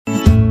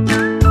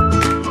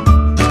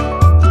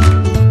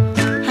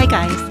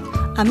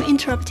I'm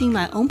interrupting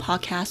my own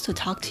podcast to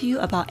talk to you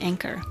about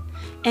Anchor.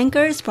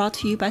 Anchor is brought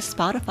to you by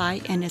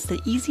Spotify and is the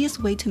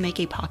easiest way to make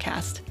a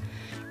podcast.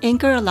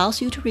 Anchor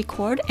allows you to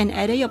record and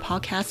edit your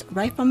podcast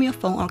right from your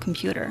phone or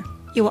computer.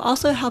 It will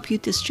also help you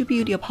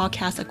distribute your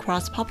podcast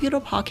across popular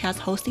podcast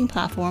hosting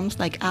platforms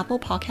like Apple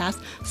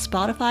Podcasts,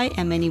 Spotify,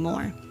 and many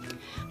more.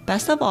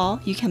 Best of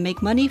all, you can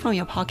make money from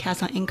your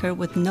podcast on Anchor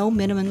with no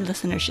minimum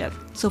listenership.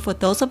 So for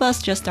those of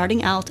us just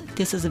starting out,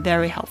 this is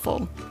very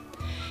helpful.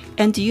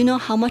 And do you know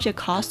how much it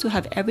costs to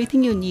have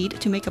everything you need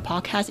to make a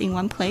podcast in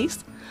one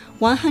place?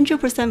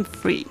 100%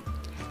 free.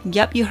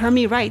 Yep, you heard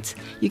me right.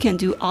 You can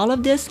do all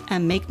of this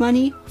and make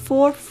money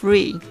for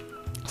free.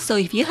 So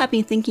if you have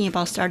been thinking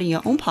about starting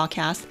your own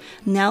podcast,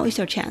 now is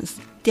your chance.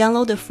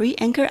 Download the free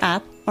Anchor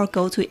app or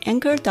go to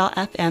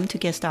anchor.fm to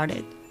get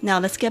started. Now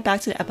let's get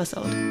back to the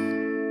episode.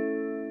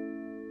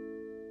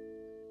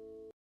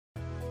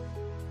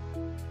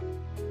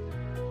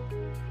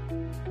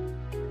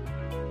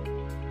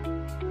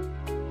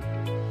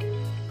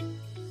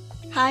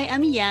 Hi,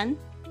 I'm Yan.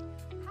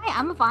 Hi,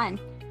 I'm Yvonne.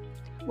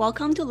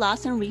 Welcome to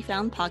Lost and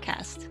Refound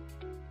podcast.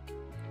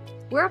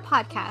 We're a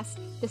podcast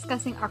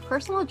discussing our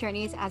personal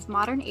journeys as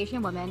modern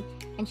Asian women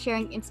and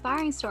sharing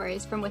inspiring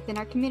stories from within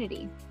our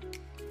community.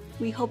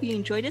 We hope you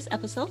enjoyed this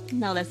episode.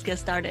 Now let's get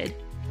started.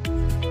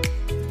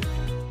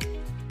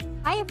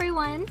 Hi,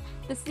 everyone.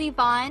 This is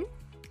Yvonne.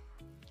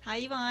 Hi,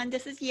 Yvonne.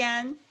 This is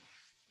Yan.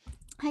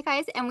 Hi,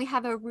 guys. And we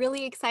have a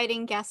really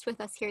exciting guest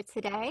with us here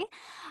today.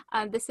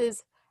 This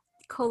is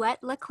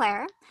Colette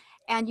LeClaire,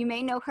 and you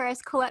may know her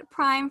as Colette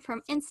Prime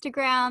from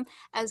Instagram,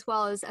 as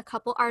well as a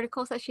couple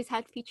articles that she's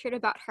had featured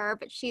about her,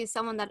 but she is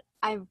someone that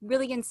I'm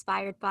really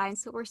inspired by, and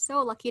so we're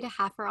so lucky to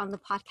have her on the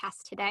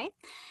podcast today,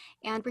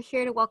 and we're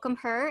here to welcome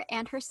her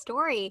and her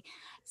story.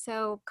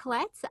 So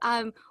Colette,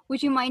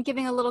 would you mind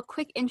giving a little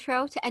quick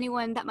intro to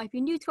anyone that might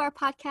be new to our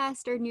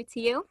podcast or new to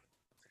you?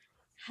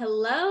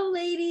 Hello,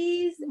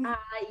 ladies.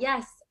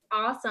 Yes,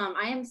 awesome.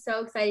 I am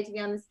so excited to be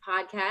on this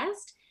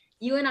podcast.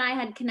 You and I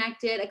had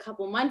connected a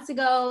couple months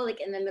ago, like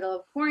in the middle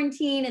of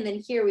quarantine, and then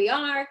here we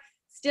are,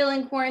 still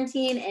in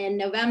quarantine in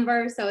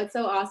November. So it's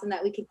so awesome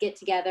that we could get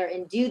together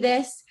and do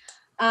this.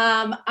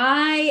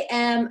 I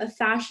am a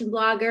fashion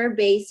blogger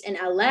based in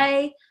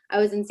LA. I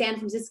was in San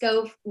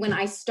Francisco when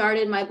I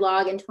started my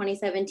blog in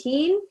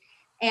 2017,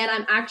 and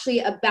I'm actually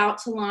about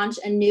to launch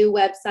a new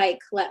website,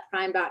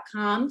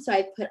 ColettePrime.com. So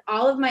I put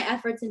all of my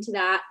efforts into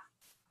that,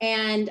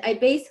 and I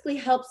basically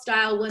help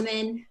style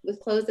women with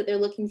clothes that they're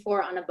looking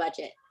for on a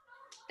budget.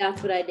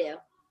 That's what I do.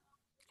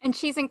 And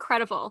she's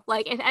incredible.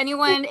 Like, if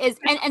anyone is,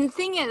 and the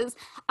thing is,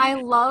 I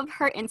love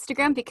her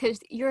Instagram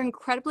because you're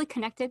incredibly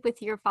connected with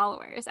your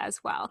followers as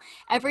well.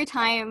 Every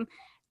time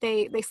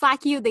they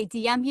Slack you, they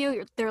DM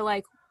you, they're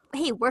like,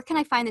 hey, where can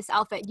I find this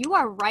outfit? You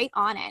are right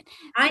on it.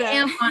 I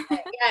am on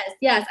it.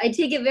 Yes. I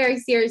take it very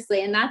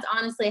seriously. And that's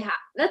honestly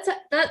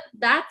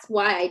that's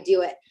why I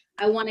do it.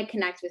 I want to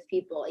connect with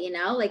people, you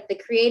know, like the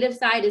creative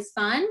side is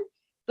fun.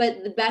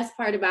 But the best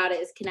part about it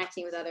is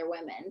connecting with other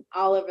women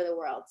all over the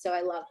world. So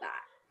I love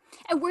that.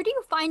 And where do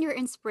you find your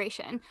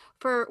inspiration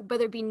for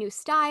whether it be new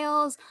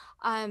styles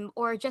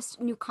or just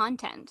new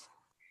content?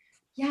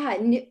 Yeah,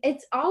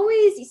 it's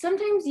always,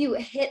 sometimes you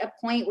hit a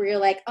point where you're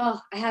like, oh,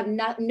 I have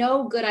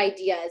no good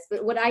ideas.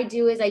 But what I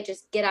do is I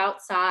just get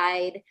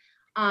outside.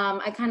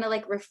 I kind of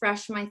like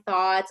refresh my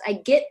thoughts.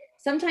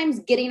 Sometimes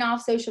getting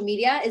off social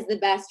media is the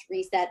best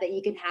reset that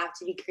you can have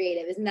to be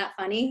creative. Isn't that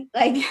funny?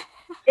 Like,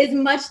 as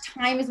much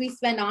time as we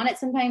spend on it,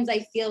 sometimes I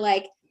feel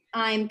like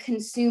I'm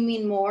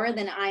consuming more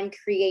than I'm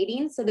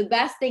creating. So the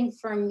best thing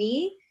for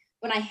me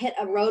when I hit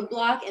a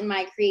roadblock in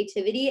my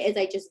creativity is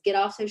I just get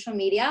off social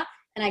media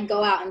and I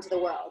go out into the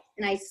world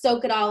and I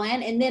soak it all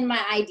in, and then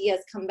my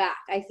ideas come back.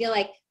 I feel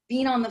like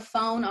being on the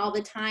phone all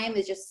the time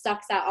just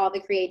sucks out all the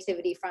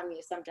creativity from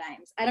you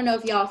sometimes. I don't know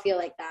if y'all feel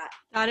like that.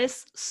 That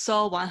is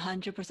so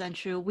 100%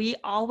 true. We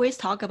always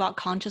talk about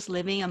conscious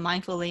living and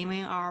mindful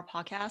living on our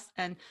podcast.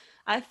 And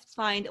I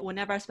find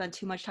whenever I spend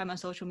too much time on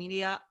social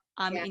media,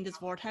 I'm in this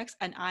vortex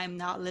and I'm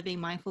not living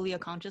mindfully or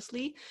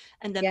consciously.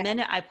 And the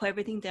minute I put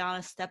everything down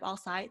and step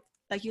outside,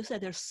 like you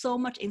said, there's so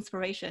much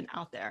inspiration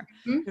out there.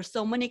 Mm-hmm. There's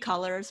so many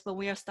colors, but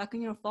when you're stuck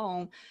in your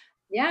phone,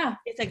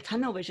 it's like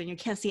tunnel vision. You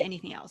can't see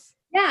anything else.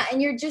 Yeah,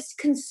 and you're just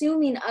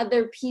consuming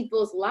other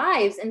people's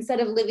lives instead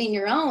of living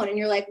your own. And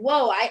you're like,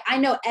 whoa, I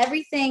know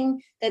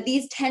everything that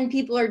these 10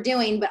 people are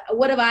doing, but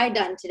what have I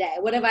done today?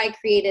 What have I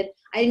created?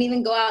 I didn't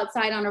even go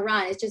outside on a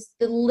run. It's just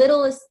the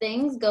littlest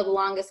things go the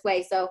longest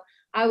way. So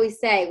I always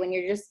say, when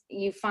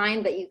you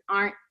find that you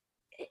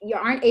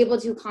aren't able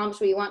to accomplish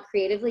what you want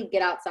creatively,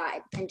 get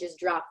outside and just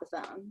drop the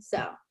phone.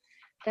 So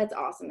that's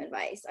awesome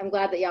advice. I'm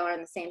glad that y'all are on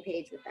the same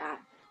page with that.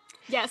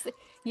 Yes,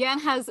 Yan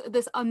has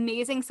this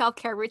amazing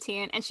self-care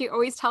routine, and she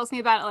always tells me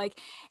about it like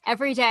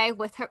every day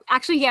with her.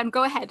 Actually, Yan,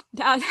 go ahead.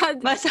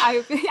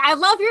 I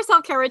love your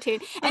self-care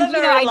routine. And a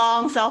very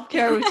long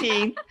self-care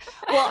routine.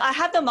 Well, I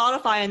have to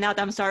modify it now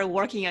that I'm started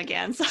working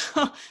again,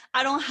 so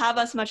I don't have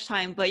as much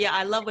time. But yeah,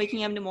 I love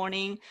waking up in the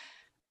morning,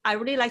 I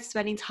really like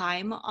spending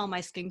time on my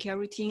skincare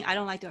routine. I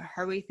don't like to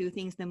hurry through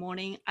things in the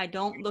morning. I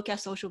don't look at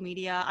social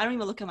media. I don't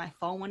even look at my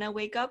phone when I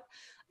wake up.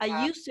 I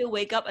used to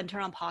wake up and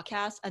turn on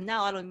podcasts, and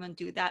now I don't even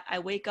do that. I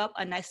wake up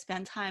and I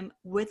spend time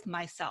with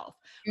myself,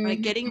 right?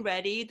 Mhm. Getting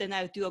ready, then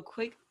I do a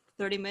quick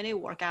 30-minute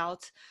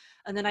workout.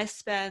 And then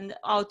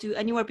I'll do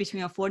anywhere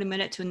between a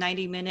 40-minute to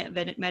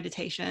 90-minute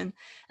meditation.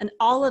 And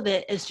all of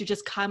it is to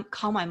just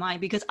calm my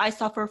mind, because I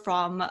suffer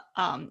from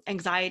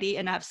anxiety,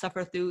 and I've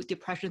suffered through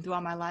depression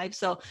throughout my life.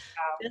 So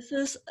this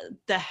is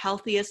the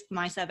healthiest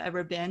mindset I've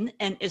ever been,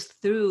 and it's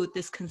through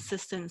this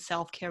consistent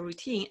self-care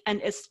routine.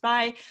 And it's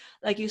by,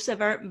 like you said,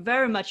 very,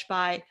 very much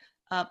by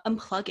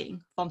unplugging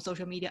from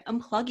social media,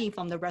 unplugging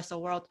from the rest of the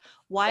world.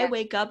 Why Yeah.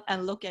 wake up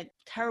and look at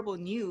terrible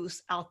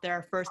news out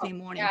there first thing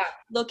morning? Yeah.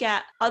 Look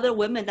at other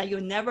women that you'll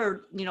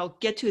never,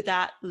 get to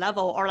that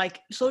level, or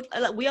like, so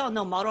we all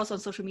know models on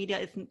social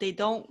media, they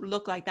don't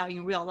look like that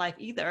in real life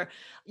either.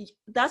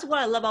 That's what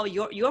I love about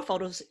your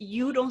photos.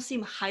 You don't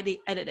seem highly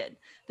edited.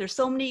 There's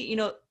so many,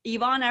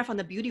 Yvonne and I from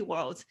the beauty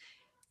world,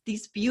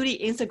 these beauty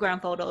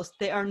Instagram photos,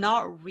 they are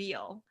not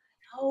real.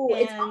 Oh,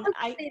 it's And almost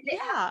like they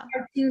have yeah, a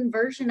cartoon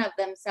version of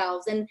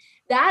themselves. And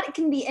that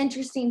can be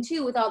interesting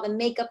too, with all the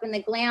makeup and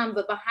the glam.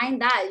 But behind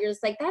that, you're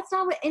just like, that's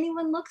not what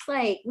anyone looks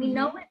like. We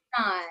know mhm, it's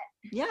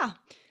not.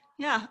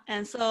 yeah.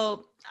 And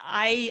so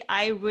I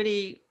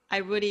really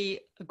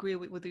agree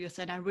with what you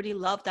said. I really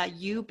love that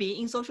you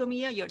being in social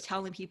media, you're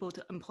telling people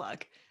to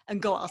unplug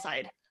and go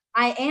outside.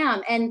 I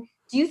am. And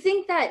do you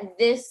think that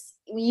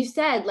you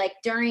said like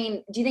do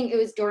you think it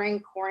was during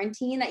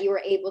quarantine that you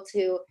were able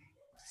to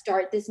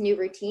start this new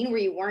routine where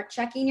you weren't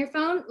checking your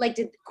phone? Like,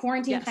 did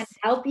quarantine kind Yes. of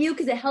help you?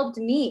 Because it helped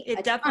me a It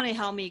ton. definitely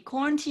helped me.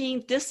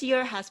 Quarantine this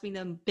year has been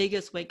the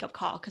biggest wake up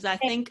call, because I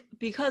think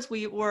because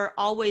we were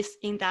always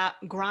in that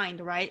grind,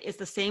 right? It's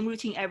the same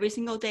routine every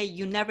single day.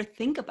 You never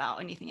think about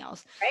anything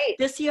else. Right.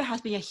 This year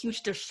has been a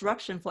huge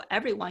disruption for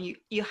everyone.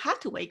 You have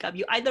to wake up.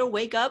 You either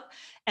wake up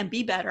and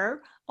be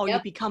better, or you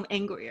Yep. become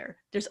angrier.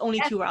 There's only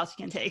Yes. two routes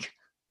you can take.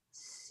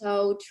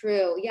 So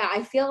true. Yeah,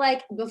 I feel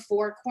like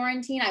before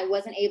quarantine, I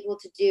wasn't able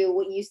to do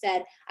what you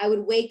said. I would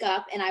wake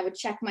up and I would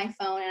check my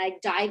phone and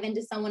I'd dive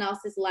into someone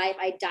else's life.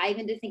 I'd dive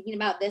into thinking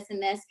about this and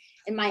this,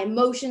 and my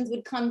emotions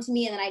would come to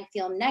me, and then I'd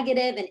feel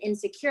negative and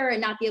insecure and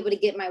not be able to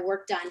get my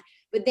work done.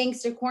 But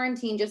thanks to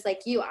quarantine, just like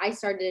you, I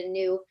started a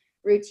new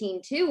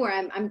routine too, where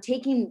I'm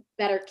taking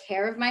better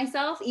care of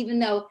myself. Even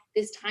though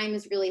this time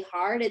is really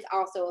hard, it's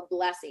also a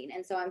blessing.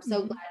 And so I'm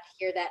so Mhm. glad to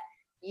hear that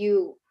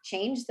you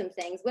changed some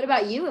things. What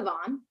about you,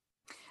 Yvonne?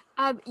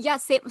 Yeah,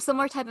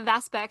 similar type of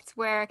aspect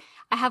where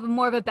I have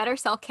more of a better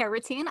self-care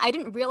routine. I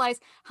didn't realize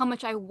how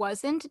much I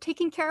wasn't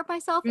taking care of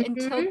myself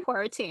until Mhm.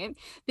 quarantine,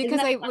 Isn't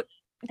because that I would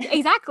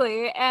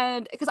exactly,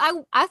 and because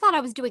I thought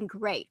I was doing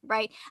great,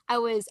 right? I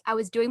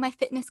was doing my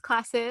fitness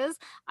classes,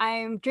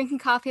 I'm drinking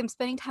coffee, I'm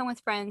spending time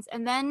with friends,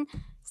 and then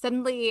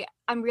suddenly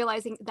I'm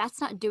realizing that's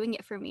not doing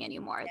it for me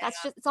anymore.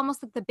 That's just, it's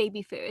almost like the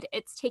baby food.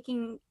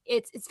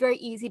 It's very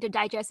easy to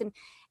digest,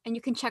 and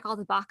you can check all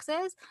the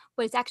boxes,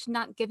 but it's actually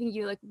not giving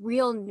you like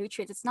real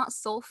nutrients. It's not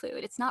soul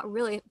food. It's not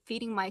really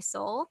feeding my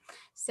soul.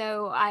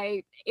 So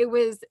it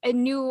was a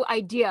new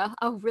idea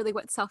of really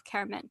what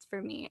self-care meant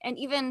for me. And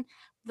even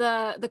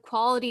the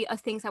quality of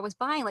things I was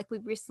buying, like we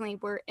recently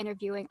were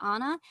interviewing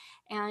Anna,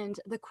 and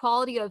the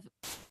quality of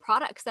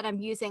products that I'm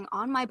using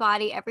on my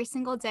body every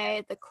single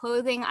day, the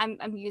clothing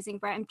I'm using,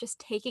 right? I'm just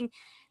taking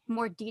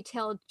more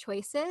detailed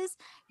choices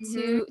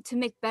Mhm. to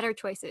make better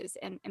choices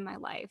in my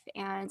life.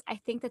 And I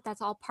think that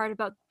that's all part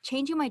about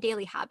changing my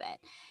daily habit.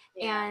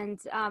 Yeah.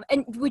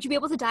 And would you be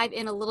able to dive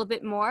in a little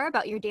bit more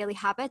about your daily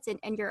habits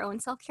and your own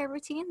self-care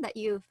routine that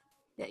you've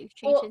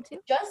changed Well, into?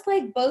 just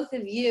like both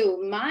of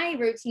you, my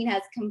routine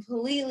has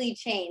completely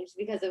changed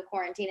because of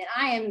quarantine. And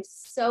I am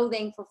so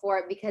thankful for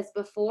it, because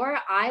before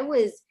I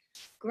was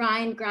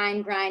grind,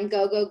 grind, grind,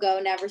 go, go, go,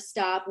 never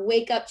stop,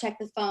 wake up, check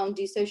the phone,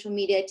 do social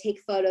media,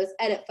 take photos,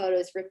 edit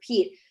photos,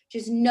 repeat.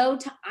 Just no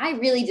time. I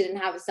really didn't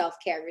have a self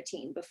care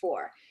routine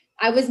before.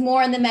 I was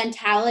more in the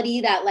mentality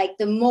that like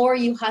the more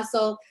you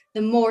hustle,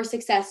 the more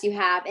success you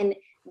have. And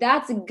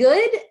that's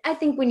good, I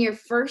think, when you're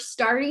first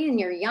starting and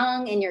you're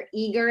young and you're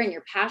eager and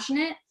you're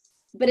passionate,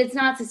 but it's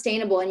not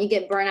sustainable and you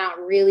get burnout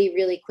really,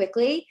 really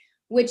quickly,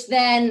 which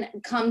then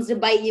comes to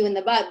bite you in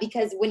the butt,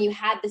 because when you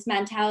had this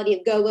mentality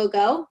of go, go,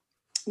 go,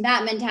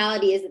 that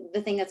mentality is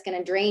the thing that's going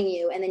to drain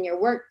you. And then your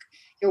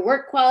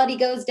work quality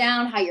goes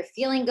down, how you're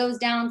feeling goes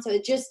down. So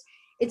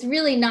it's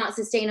really not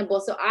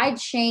sustainable. So I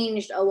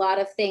changed a lot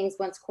of things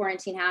once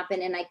quarantine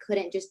happened, and I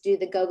couldn't just do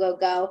the go, go,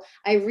 go.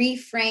 I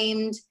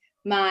reframed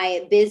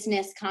my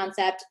business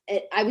concept.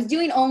 I was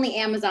doing only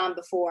Amazon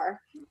before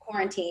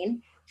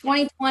quarantine.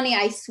 Yes. 2020,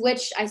 I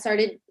switched. I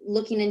started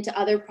looking into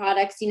other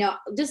products,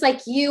 just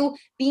like you,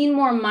 being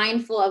more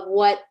mindful of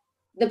what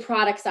the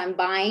products I'm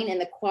buying and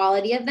the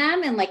quality of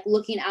them, and like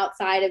looking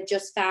outside of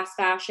just fast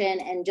fashion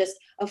and just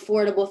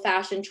affordable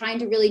fashion, trying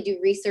to really do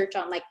research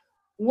on like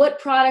what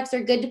products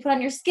are good to put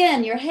on your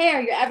skin, your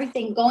hair, your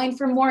everything, going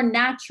for more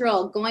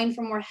natural, going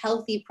for more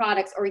healthy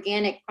products,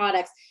 organic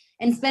products,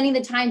 and spending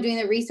the time doing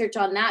the research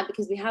on that,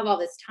 because we have all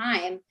this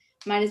time.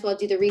 might as well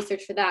do the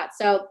research for that.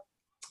 So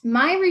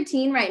my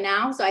routine right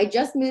now, so I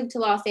just moved to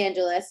Los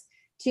Angeles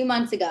 2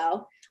 months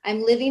ago.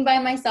 I'm living by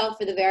myself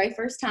for the very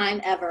first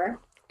time ever.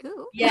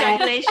 Ooh. Yeah.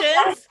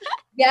 Congratulations.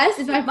 Yes,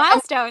 it's my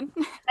milestone.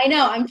 I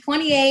know, I'm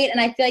 28 and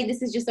I feel like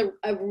this is just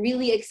a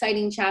really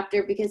exciting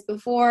chapter because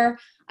before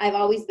I've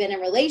always been in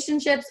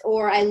relationships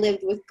or I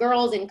lived with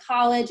girls in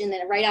college, and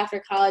then right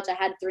after college I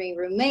had three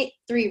roommates.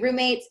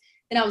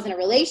 Then I was in a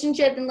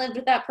relationship and lived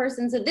with that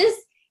person. So this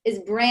is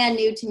brand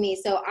new to me.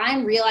 So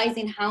I'm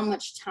realizing how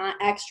much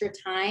extra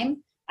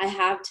time I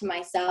have to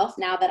myself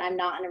now that I'm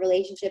not in a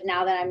relationship,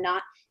 now that I'm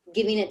not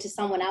giving it to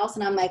someone else.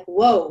 And I'm like,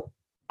 whoa,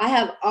 I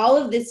have all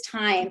of this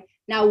time.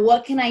 Now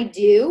what can I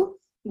do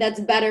that's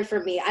better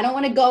for me? I don't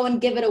want to go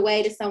and give it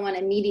away to someone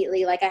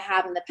immediately like I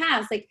have in the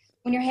past. Like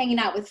when you're hanging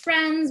out with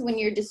friends, when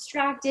you're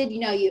distracted,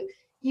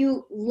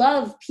 you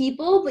love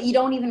people, but you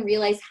don't even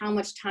realize how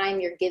much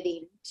time you're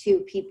giving to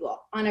people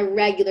on a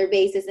regular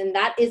basis. And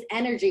that is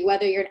energy,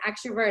 whether you're an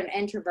extrovert or an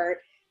introvert,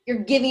 you're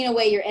giving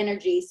away your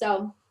energy.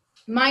 So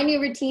my new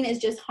routine is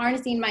just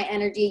harnessing my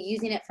energy,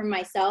 using it for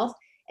myself,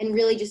 and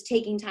really just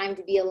taking time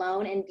to be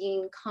alone and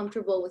being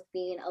comfortable with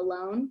being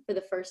alone for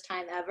the first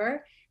time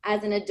ever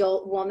as an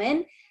adult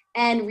woman,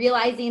 and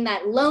realizing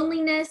that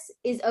loneliness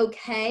is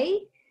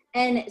okay,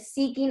 and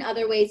seeking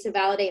other ways to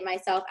validate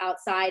myself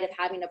outside of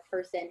having a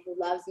person who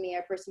loves me or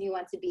a person who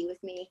wants to be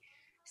with me.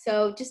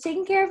 So just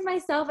taking care of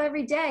myself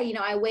every day.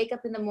 I wake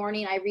up in the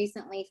morning. I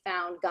recently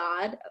found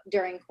God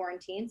during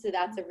quarantine, so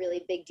that's a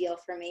really big deal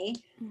for me.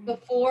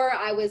 Before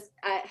I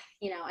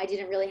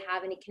didn't really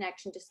have any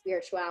connection to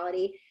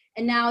spirituality.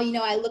 And now,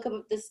 I look up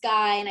at the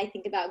sky and I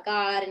think about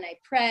God and I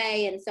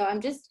pray. And so I'm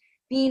just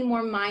being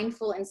more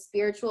mindful and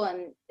spiritual,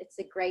 and it's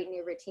a great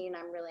new routine.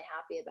 I'm really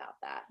happy about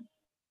that.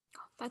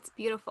 That's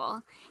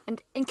beautiful.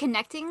 And in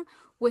connecting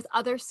with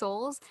other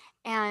souls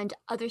and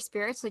other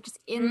spirits, like just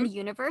in the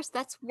universe,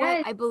 that's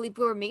what I believe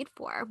we were made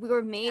for. We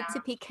were made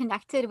to be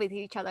connected with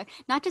each other,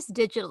 not just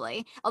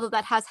digitally, although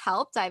that has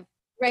helped. I've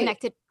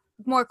connected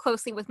more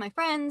closely with my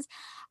friends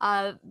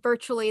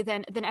virtually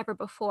than ever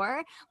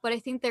before. But I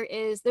think there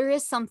is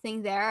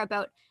something there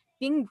about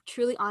being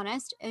truly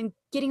honest and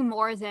getting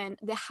more than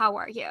the how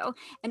are you,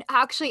 and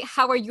actually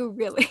how are you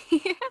really.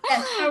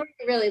 Yes, how are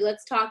you really?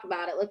 Let's talk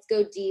about it. Let's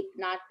go deep,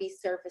 not be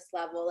surface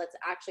level. Let's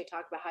actually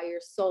talk about how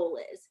your soul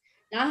is,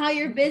 not how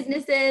your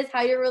business is,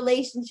 how your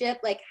relationship,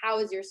 like how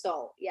is your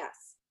soul?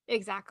 Yes,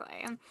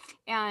 exactly.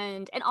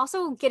 And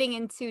also getting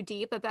into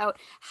deep about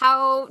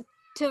how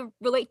to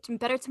relate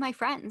better to my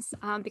friends,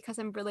 because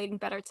I'm relating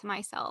better to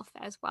myself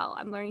as well.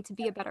 I'm learning to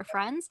be a better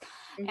friend,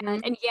 and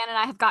Yan and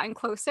I have gotten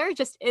closer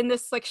just in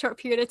this like short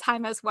period of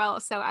time as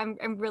well. So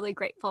I'm really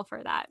grateful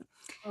for that.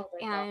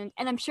 And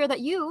I'm sure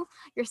that you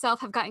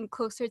yourself have gotten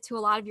closer to a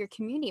lot of your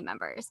community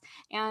members.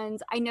 And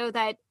I know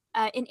that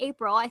in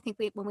April, I think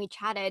when we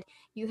chatted,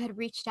 you had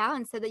reached out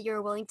and said that you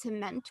were willing to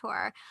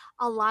mentor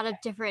a lot of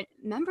different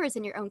members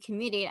in your own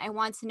community. I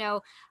want to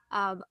know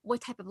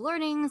what type of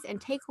learnings and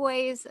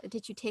takeaways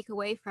did you take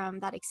away from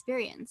that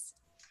experience?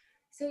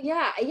 So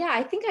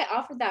I think I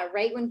offered that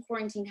right when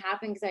quarantine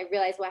happened, because I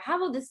realized, well, I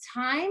have all this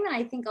time, and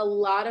I think a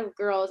lot of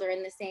girls are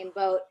in the same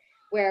boat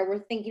where we're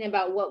thinking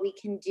about what we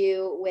can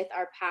do with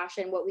our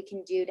passion, what we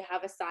can do to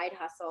have a side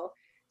hustle.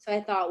 So I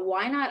thought,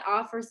 why not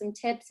offer some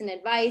tips and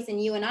advice?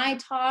 And you and I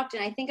talked,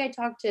 and I think I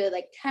talked to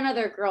like 10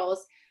 other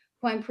girls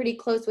who I'm pretty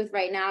close with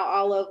right now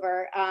all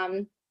over.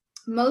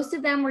 Most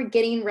of them were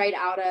getting right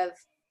out of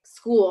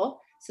school.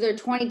 So they're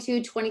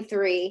 22,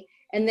 23.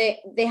 And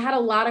they had a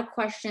lot of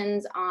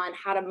questions on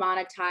how to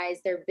monetize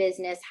their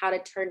business, how to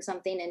turn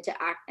something into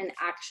an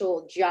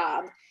actual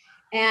job.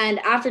 And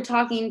after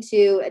talking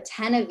to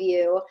 10 of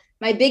you,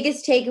 my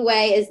biggest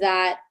takeaway is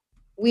that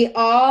we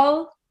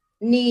all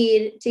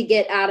need to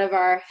get out of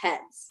our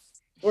heads.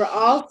 We're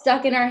all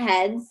stuck in our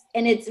heads.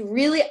 And it's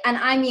really, and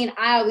I mean,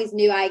 I always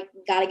knew I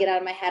got to get out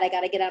of my head. I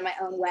got to get out of my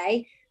own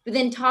way. But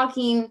then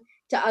talking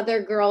to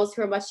other girls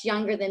who are much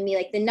younger than me,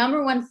 like the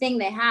number one thing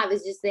they have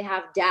is just they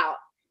have doubt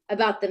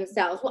about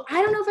themselves. Well,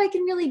 I don't know if I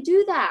can really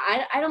do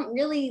that. I don't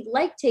really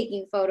like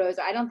taking photos,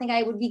 or I don't think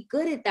I would be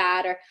good at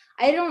that, or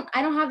I don't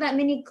have that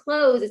many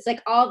clothes. It's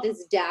like all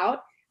this doubt.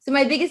 So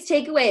my biggest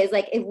takeaway is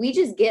like, if we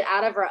just get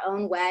out of our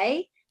own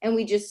way and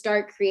we just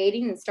start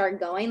creating and start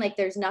going, like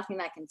there's nothing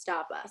that can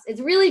stop us.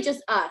 It's really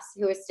just us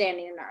who are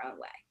standing in our own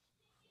way.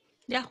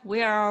 Yeah,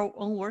 we are our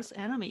own worst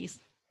enemies.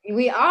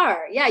 We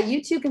are. Yeah,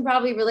 you two can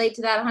probably relate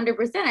to that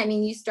 100%. I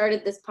mean, you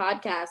started this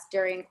podcast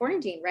during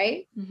quarantine,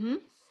 right? Mm-hmm.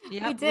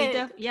 Yeah, we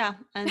did.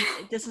 And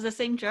this is the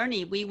same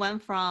journey. We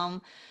went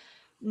from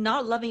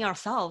not loving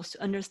ourselves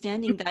to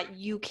understanding that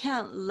you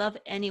can't love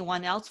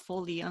anyone else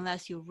fully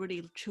unless you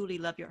really truly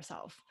love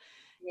yourself.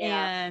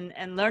 Yeah.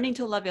 And learning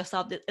to love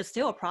yourself, it's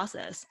still a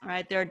process,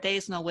 right? There are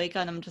days when I wake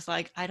up and I'm just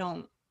like,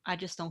 I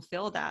just don't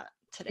feel that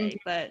today.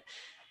 Mm-hmm.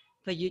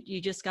 But you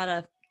just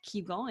gotta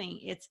keep going.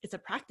 It's a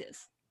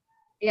practice.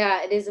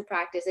 Yeah, it is a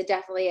practice. It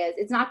definitely is.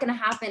 It's not going to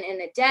happen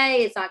in a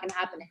day. It's not going to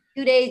happen in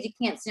 2 days. You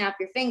can't snap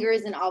your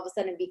fingers and all of a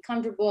sudden be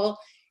comfortable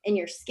in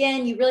your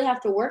skin. You really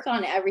have to work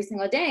on it every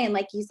single day. And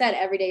like you said,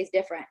 every day is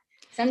different.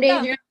 Some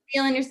days you're not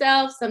feeling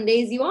yourself. Some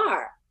days you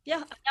are.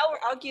 Yeah, I would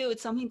argue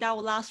it's something that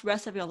will last the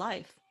rest of your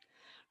life,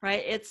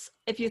 right? It's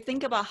if you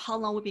think about how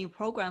long we've been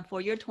programmed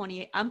for. You're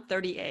 28, I'm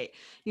 38.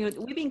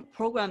 We've been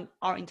programmed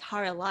our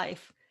entire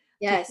life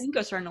to Yes. think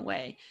a certain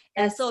way.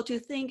 And so to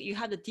think you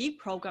have to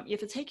deprogram,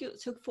 if it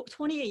took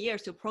 28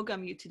 years to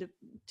program you to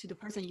the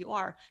person you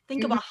are,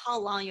 think about how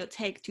long it'll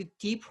take to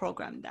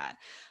deprogram that.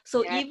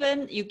 So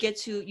even you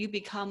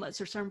become at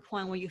a certain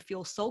point where you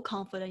feel so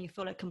confident, you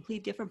feel like a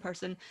completely different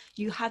person,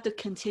 you have to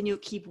continue,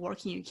 keep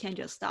working. You can't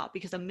just stop,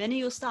 because the minute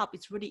you stop,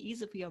 it's really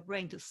easy for your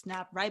brain to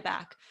snap right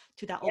back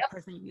to that old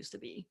person you used to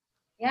be.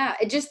 Yeah,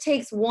 it just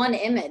takes one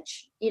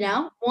image,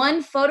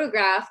 one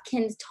photograph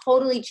can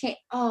totally change.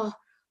 Oh,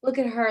 look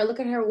at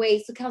her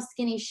waist, look how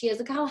skinny she is,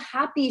 look how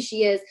happy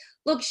she is,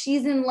 look,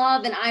 she's in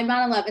love and I'm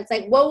not in love. It's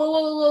like, whoa, whoa,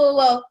 whoa, whoa,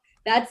 whoa.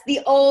 That's the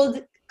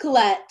old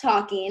Colette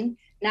talking.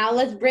 Now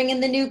let's bring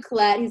in the new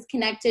Colette, who's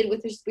connected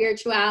with her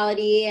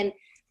spirituality and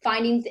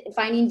finding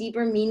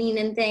deeper meaning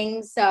in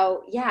things.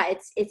 So yeah,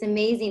 it's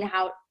amazing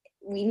how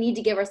we need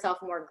to give ourselves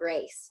more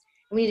grace.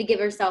 We need to give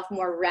ourselves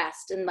more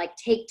rest and like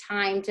take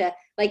time to,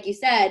 like you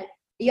said,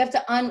 you have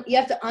to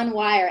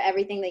unwire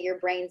everything that your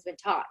brain's been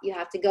taught. You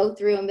have to go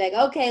through and be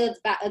like, okay,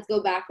 let's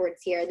go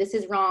backwards here. This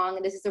is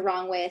wrong. This is the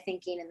wrong way of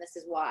thinking, and this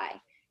is why.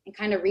 And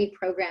kind of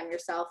reprogram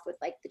yourself with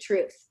like the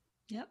truth.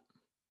 Yep,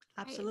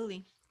 absolutely.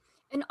 Right.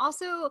 And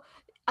also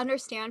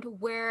understand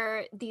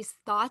where these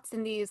thoughts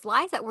and these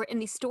lies that we're in,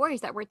 these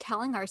stories that we're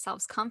telling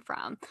ourselves come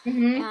from.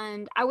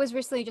 And I was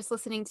recently just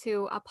listening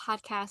to a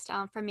podcast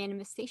from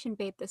Manifestation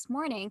Babe this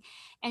morning,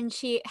 and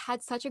she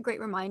had such a great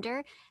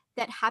reminder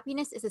that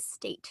happiness is a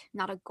state,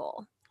 not a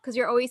goal. Because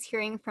you're always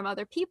hearing from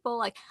other people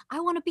like, I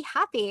want to be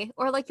happy,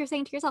 or like you're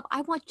saying to yourself,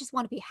 I just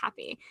want to be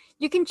happy.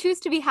 You can choose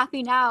to be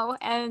happy now.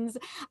 And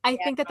I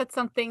think that that's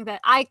something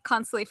that I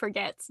constantly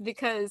forget,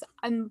 because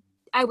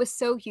I was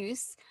so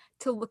used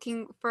to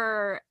looking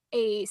for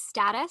a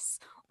status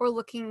or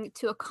looking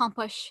to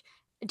accomplish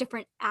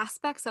different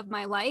aspects of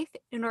my life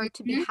in order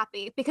to be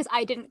happy, because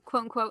I didn't,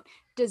 quote unquote,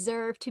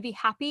 deserve to be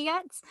happy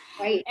yet.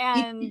 Right.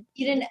 And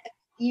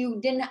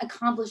you didn't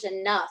accomplish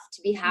enough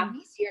to be happy,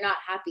 so you're not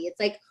happy. It's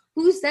like,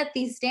 who set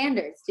these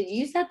standards? Did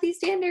you set these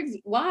standards?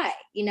 Why?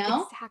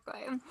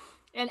 Exactly.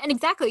 And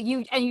exactly,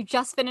 you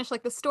just finished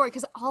like the story,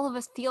 because all of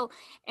us feel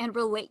and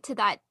relate to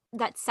that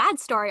sad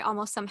story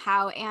almost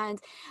somehow. And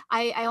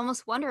I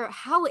almost wonder,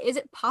 how is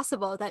it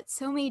possible that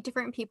so many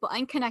different people,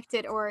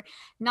 unconnected or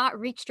not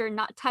reached or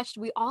not touched,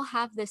 we all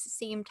have this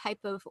same type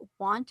of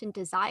want and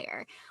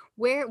desire?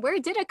 Where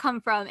did it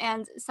come from?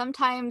 And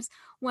sometimes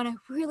when I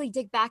really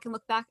dig back and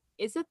look back,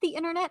 is it the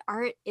internet,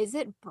 art? Is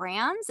it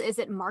brands? Is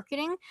it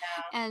marketing?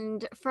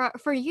 And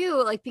for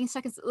you, like being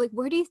stuck in, like,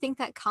 where do you think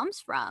that comes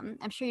from?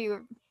 I'm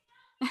sure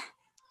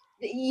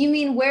You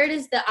mean, where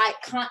does the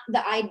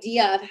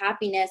idea of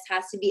happiness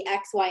has to be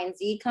X, Y, and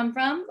Z come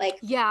from? Like,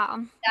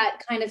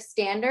 that kind of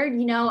standard,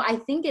 I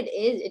think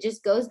it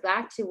just goes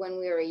back to when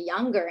we were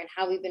younger and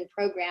how we've been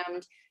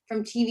programmed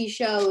from TV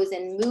shows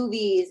and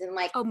movies and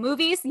like. Oh,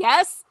 movies.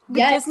 Yes.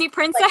 The Disney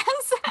princess.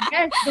 Like,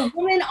 yes. The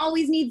woman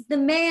always needs the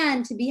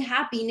man to be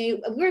happy.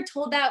 We were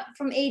told that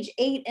from age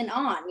 8 and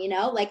on,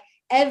 like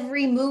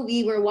every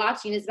movie we're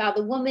watching is about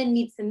the woman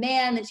meets the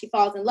man, then she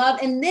falls in love,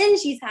 and then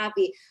she's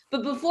happy.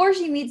 But before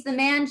she meets the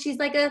man, she's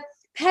like a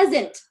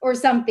peasant or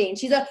something.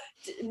 She's a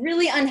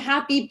really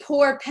unhappy,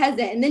 poor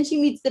peasant. And then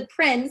she meets the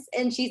prince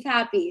and she's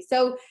happy.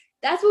 So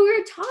that's what we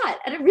were taught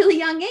at a really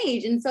young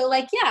age. And so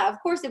like, yeah, of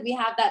course, if we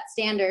have that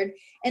standard,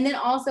 and then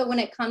also when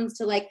it comes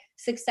to like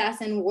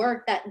success and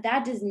work,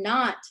 that is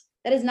not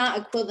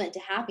equivalent to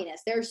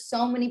happiness. There are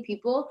so many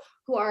people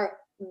who are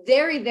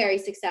very, very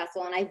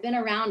successful, and I've been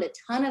around a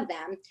ton of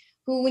them,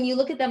 who when you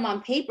look at them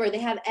on paper, they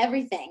have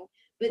everything,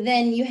 but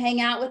then you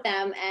hang out with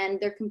them and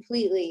they're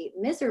completely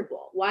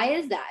miserable. Why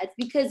is that? It's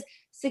because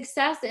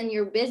success in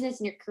your business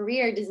and your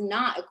career does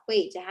not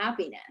equate to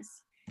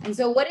happiness. And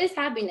so what is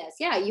happiness?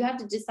 Yeah, you have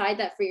to decide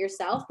that for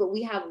yourself, but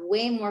we have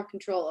way more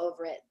control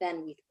over it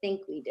than we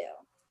think we do.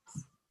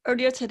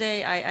 Earlier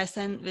today, I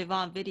sent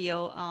Vivon a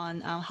video on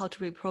how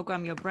to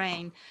reprogram your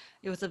brain.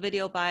 It was a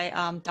video by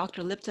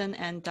Dr. Lipton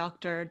and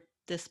Dr.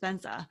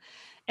 Dispenza.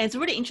 And it's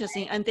really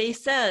interesting. And they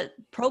said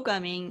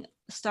programming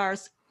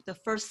starts the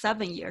first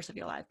 7 years of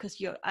your life, because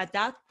you're at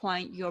that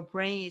point, your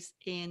brain is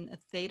in a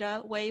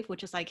theta wave,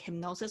 which is like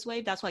hypnosis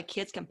wave. That's why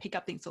kids can pick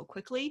up things so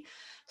quickly.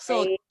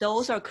 So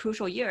those are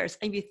crucial years.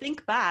 And if you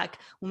think back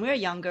when we were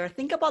younger,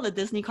 think about the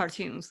Disney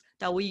cartoons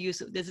that we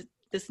used,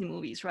 Disney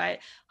movies, right?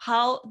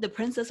 How the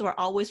princesses were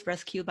always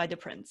rescued by the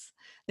prince.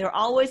 They're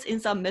always in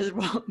some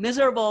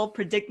miserable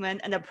predicament,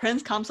 and the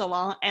prince comes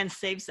along and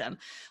saves them.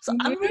 So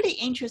I'm really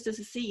interested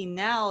to see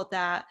now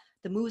that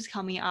the movies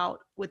coming out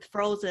with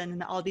Frozen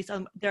and all these,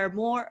 they're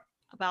more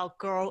about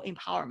girl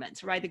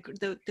empowerment, right?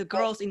 The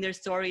girls in their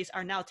stories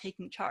are now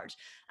taking charge.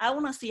 I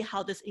want to see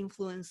how this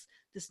influences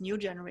this new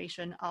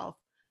generation of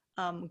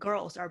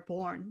girls are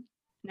born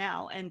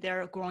now, and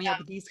they're growing up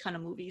with these kind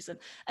of movies.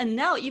 And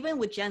now even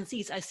with Gen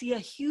Zs, I see a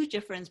huge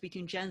difference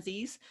between Gen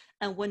Zs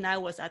and when I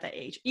was at that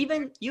age.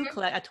 Even you,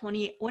 Colette, at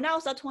 20, when I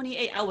was at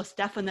 28, I was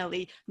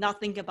definitely not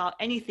thinking about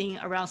anything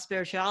around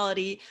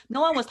spirituality.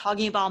 No one was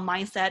talking about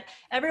mindset.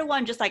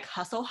 Everyone just like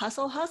hustle,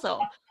 hustle, hustle,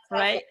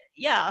 right?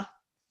 Yeah.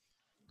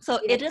 So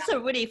Yeah. it is a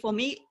really, for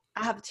me,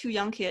 I have two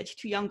young kids,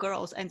 two young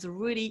girls, and it's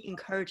really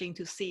encouraging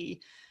to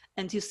see,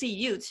 and to see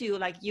you too.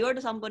 Like you're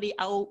somebody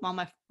I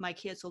want my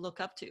kids to look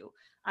up to.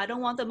 I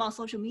don't want them on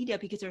social media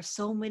because there's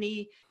so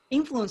many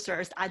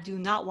influencers I do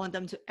not want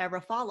them to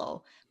ever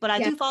follow. But I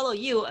Yeah. do follow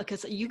you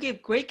because you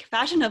give great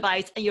fashion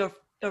advice, and your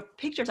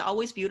pictures are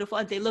always beautiful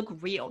and they look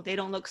real. They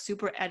don't look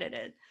super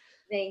edited.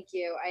 Thank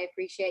you. I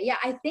appreciate it. Yeah,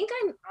 I think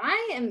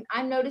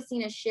I'm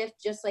noticing a shift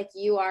just like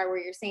you are, where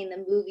you're saying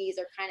the movies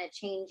are kind of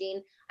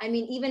changing. I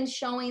mean, even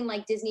showing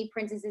like Disney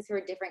princesses who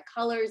are different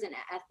colors and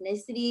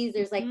ethnicities.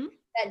 There's like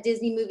that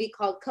Disney movie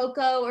called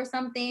Coco or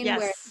something where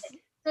Yes.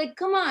 like,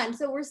 come on.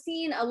 So we're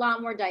seeing a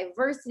lot more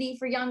diversity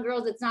for young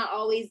girls. It's not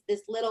always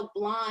this little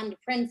blonde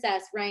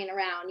princess running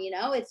around, you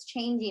know, it's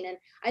changing. And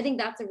I think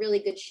that's a really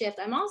good shift.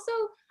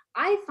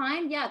 I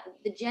find, yeah,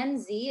 the Gen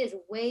Z is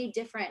way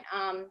different.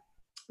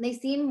 They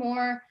seem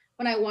more,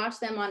 when I watch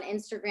them on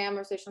Instagram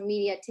or social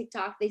media,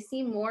 TikTok, they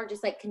seem more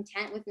just like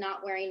content with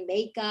not wearing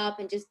makeup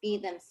and just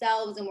being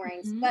themselves and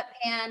wearing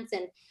sweatpants.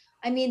 And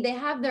I mean, they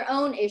have their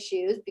own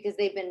issues because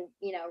they've been,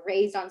 you know,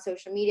 raised on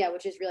social media,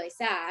 which is really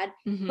sad.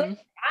 But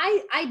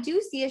I do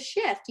see a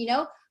shift, you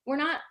know, we're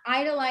not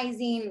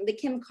idolizing the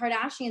Kim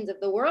Kardashians of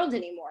the world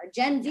anymore.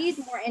 Gen Z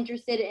is more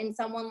interested in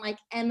someone like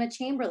Emma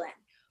Chamberlain,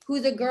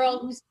 who's a girl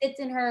who sits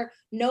in her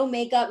no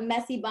makeup,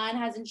 messy bun,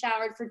 hasn't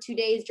showered for 2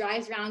 days,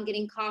 drives around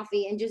getting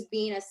coffee and just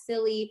being a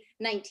silly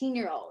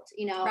 19-year-old.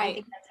 You know, I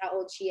think that's how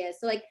old she is.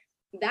 So like,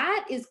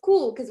 that is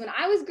cool. Because when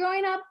I was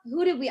growing up,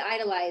 who did we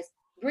idolize?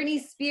 Britney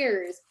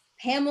Spears,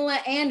 Pamela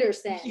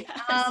Anderson.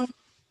 Yes.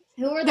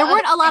 There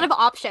weren't a lot of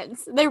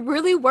options. There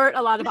really weren't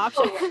a lot of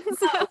options.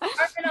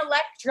 Carmen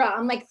Electra.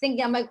 I'm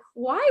like,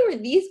 why were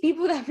these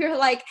people that we were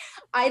like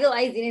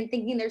idolizing and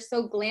thinking they're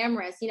so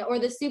glamorous, you know, or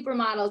the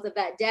supermodels of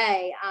that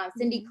day,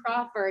 Cindy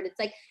Crawford. It's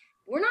like,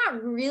 we're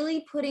not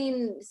really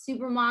putting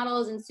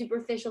supermodels and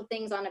superficial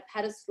things on a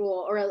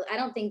pedestal, or I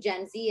don't think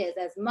Gen Z is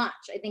as much.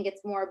 I think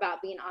it's more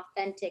about being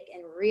authentic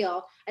and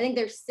real. I think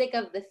they're sick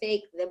of the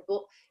fake,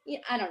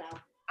 I don't know.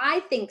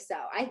 I think so.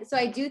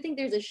 I do think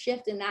there's a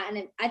shift in that.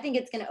 And I think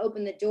it's going to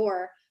open the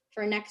door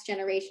for a next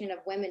generation of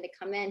women to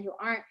come in who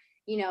aren't,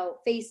 you know,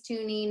 face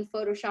tuning,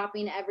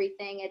 photoshopping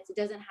everything. It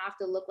doesn't have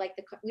to look like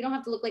we don't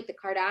have to look like the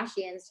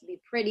Kardashians to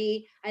be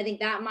pretty. I think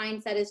that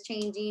mindset is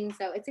changing.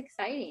 So it's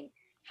exciting.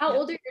 How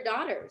old are your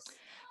daughters?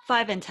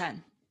 5 and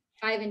 10.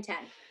 5 and 10.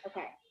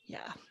 Okay.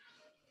 Yeah.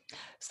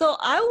 So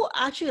I would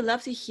actually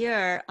love to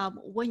hear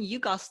when you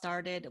got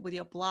started with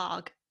your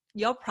blog,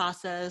 your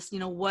process, you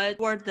know, what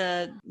were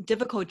the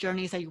difficult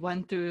journeys that you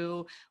went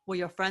through? Were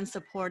your friends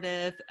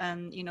supportive?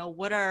 And, you know,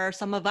 what are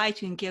some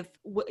advice you can give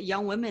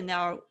young women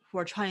now who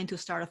are trying to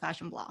start a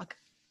fashion blog?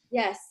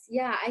 Yes.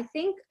 Yeah. I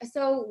think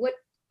so.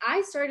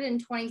 I started in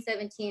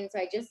 2017. So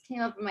I just came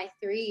up in my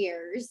 3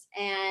 years,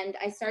 and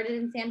I started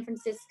in San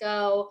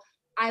Francisco.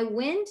 I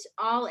went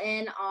all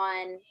in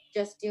on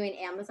just doing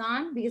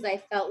Amazon because I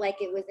felt like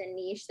it was a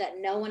niche that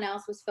no one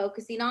else was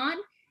focusing on.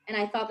 And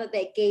I thought that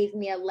they gave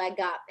me a leg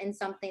up in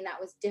something that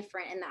was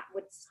different and that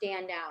would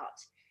stand out.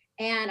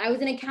 And I was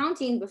in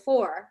accounting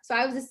before. So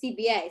I was a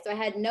CPA. So I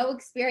had no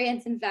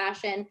experience in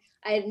fashion.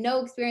 I had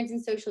no experience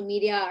in social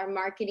media or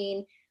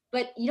marketing,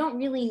 but you don't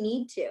really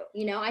need to,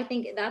 you know. I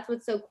think that's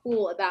what's so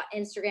cool about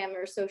Instagram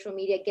or social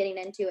media getting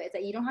into it, is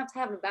that you don't have to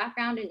have a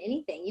background in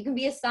anything. You can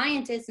be a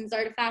scientist and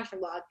start a fashion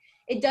blog.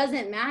 It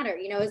doesn't matter,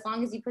 you know, as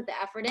long as you put the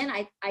effort in.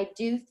 I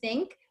do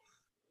think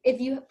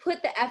if you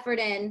put the effort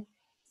in,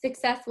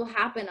 success will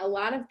happen. A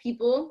lot of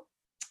people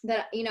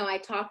that, you know, I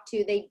talk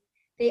to,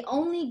 they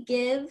only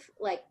give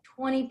like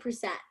 20%.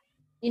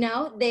 You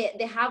know, they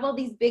have all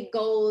these big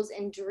goals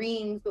and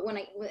dreams, but when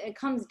it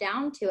comes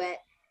down to it,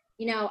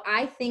 you know,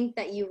 I think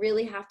that you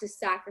really have to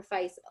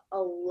sacrifice a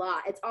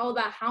lot. It's all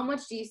about how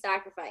much do you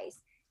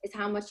sacrifice is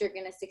how much you're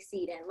going to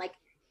succeed in. Like,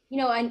 you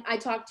know, I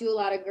talk to a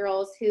lot of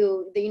girls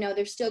who, you know,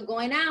 they're still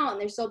going out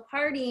and they're still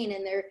partying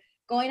and they're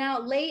going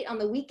out late on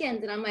the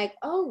weekends. And I'm like,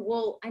 oh,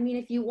 well, I mean,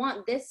 if you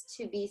want this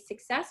to be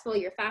successful,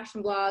 your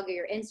fashion blog or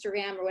your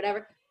Instagram or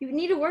whatever, you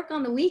need to work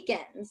on the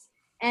weekends.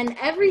 And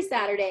every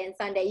Saturday and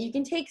Sunday, you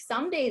can take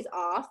some days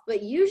off,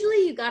 but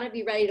usually you got to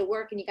be ready to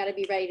work and you got to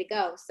be ready to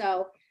go.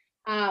 So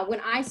when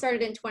I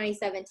started in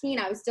 2017,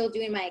 I was still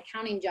doing my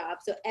accounting job.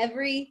 So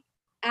every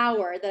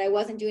hour that I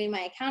wasn't doing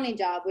my accounting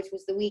job, which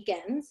was the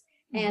weekends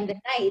and the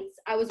nights,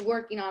 I was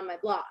working on my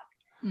blog.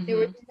 There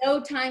was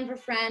no time for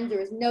friends. There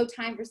was no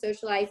time for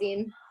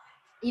socializing.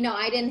 You know,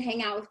 I didn't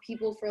hang out with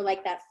people for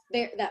like that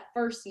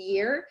first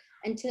year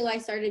until I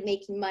started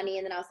making money.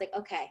 And then I was like,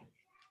 okay,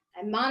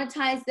 I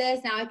monetized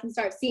this. Now I can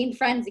start seeing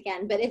friends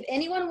again. But if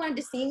anyone wanted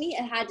to see me,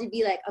 it had to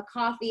be like a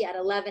coffee at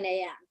 11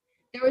 a.m.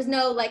 There was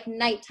no like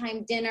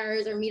nighttime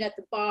dinners or meet at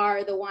the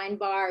bar, the wine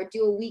bar,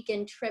 do a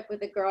weekend trip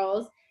with the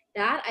girls.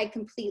 that I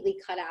completely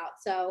cut out.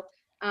 So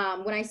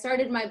when I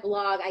started my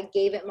blog, I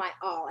gave it my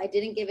all. I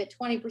didn't give it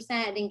 20%.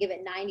 I didn't give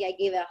it 90. I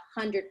gave it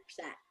 100%.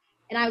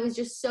 And I was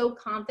just so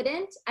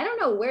confident. I don't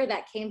know where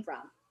that came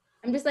from.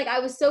 I'm just like, I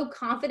was so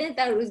confident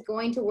that it was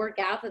going to work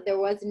out that there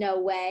was no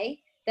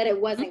way that it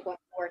wasn't going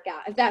to work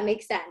out, if that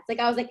makes sense. Like,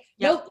 I was like,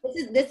 nope,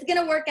 this is going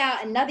to work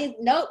out, and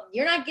nope,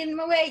 you're not getting in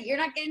my way. You're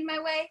not getting in my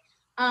way.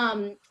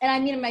 And I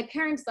mean, my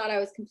parents thought I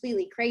was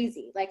completely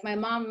crazy. Like, my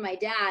mom and my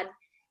dad,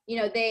 you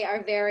know, they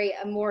are very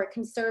more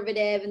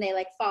conservative, and they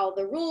like follow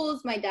the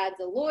rules. My dad's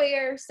a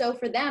lawyer. So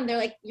for them, they're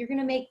like, you're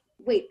going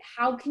to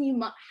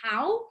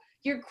how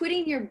you're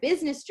quitting your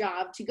business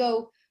job to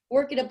go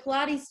work at a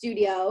Pilates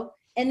studio,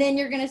 and then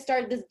you're going to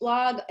start this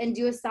blog and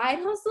do a side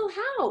hustle?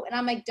 How? And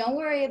I'm like, don't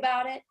worry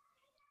about it.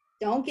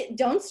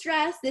 Don't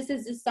stress. This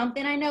is just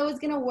something I know is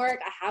going to work.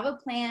 I have a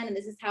plan, and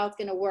this is how it's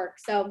going to work.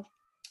 So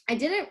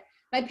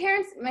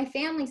my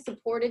family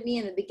supported me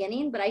in the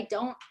beginning, but I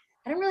don't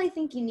really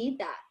think you need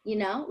that, you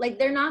know? Like,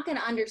 they're not going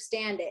to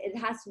understand it. It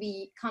has to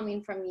be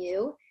coming from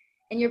you.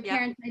 And your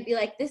parents might be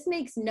like, this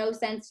makes no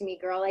sense to me,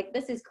 girl. Like,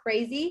 this is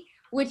crazy,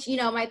 which, you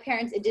know, my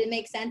parents, it didn't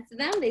make sense to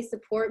them. They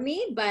support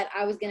me, but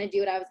I was going to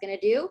do what I was going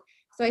to do.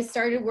 So I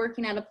started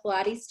working at a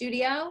Pilates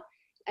studio.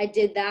 I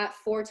did that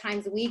 4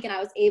 times a week, and I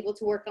was able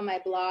to work on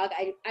my blog.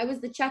 I was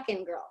the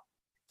check-in girl.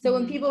 So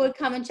when people would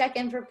come and check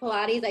in for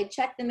Pilates, I'd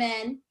check them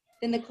in,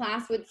 then the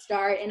class would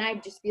start, and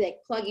I'd just be like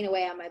plugging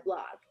away on my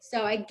blog.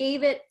 So I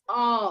gave it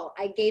all.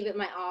 I gave it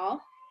my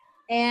all.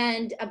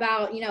 And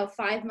about,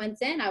 5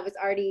 months in, I was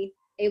already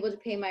able to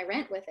pay my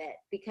rent with it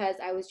because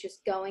I was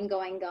just going.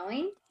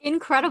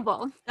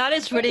 Incredible. That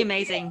is really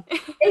amazing.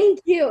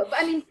 Thank you.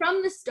 I mean,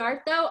 from the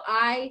start though,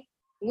 I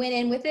went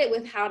in with it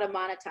with how to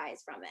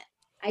monetize from it.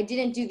 I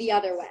didn't do the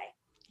other way.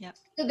 Yep.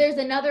 So there's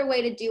another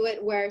way to do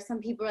it where some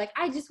people are like,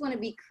 I just want to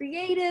be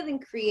creative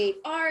and create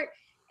art.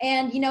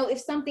 And, if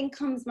something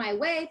comes my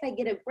way, if I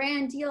get a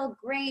brand deal,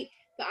 great.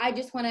 But I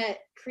just want to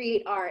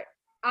create art.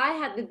 I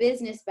have the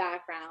business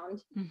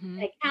background,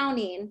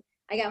 accounting.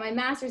 I got my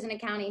master's in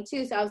accounting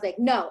too. So I was like,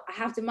 no, I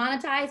have to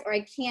monetize or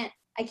I can't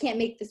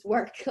make this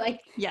work.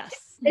 Like,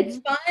 yes, it's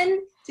fun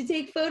to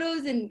take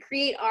photos and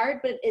create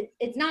art, but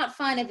it's not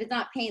fun if it's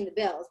not paying the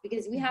bills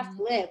because we have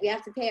to live, we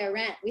have to pay our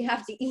rent, we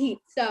have to eat.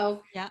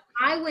 So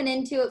I went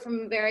into it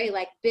from a very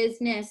like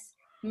business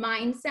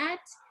mindset.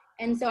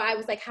 And so I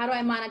was like, how do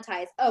I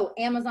monetize? Oh,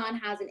 Amazon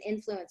has an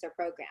influencer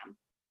program.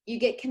 You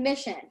get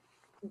commission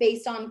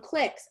based on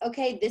clicks.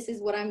 Okay, this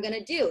is what I'm going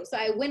to do. So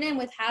I went in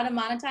with how to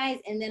monetize,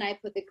 and then I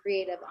put the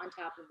creative on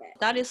top of it.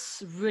 That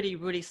is really,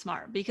 really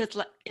smart because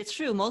it's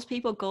true. Most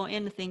people go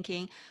in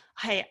thinking,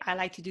 hey, I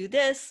like to do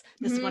this.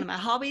 This is one of my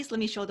hobbies. Let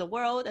me show the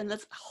world and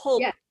let's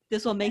hope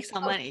this will make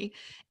some money.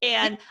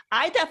 And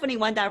I definitely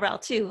went that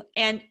route too.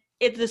 And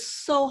it is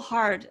so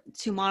hard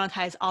to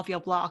monetize off your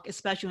blog,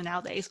 especially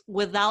nowadays,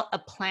 without a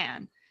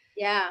plan.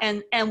 Yeah.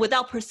 And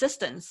without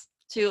persistence.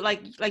 To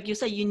like you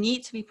said, you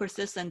need to be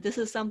persistent. This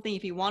is something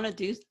if you want to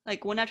do,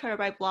 like when I try to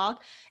write blog,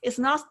 it's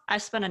not I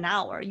spend an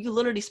hour. You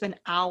literally spend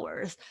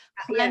hours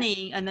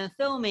planning and then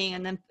filming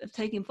and then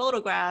taking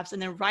photographs and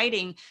then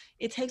writing.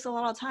 It takes a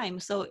lot of time.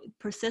 So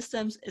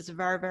persistence is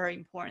very, very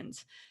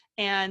important.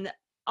 And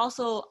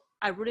also,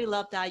 I really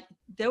love that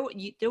there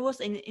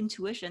was an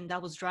intuition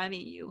that was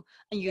driving you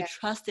and you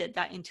trusted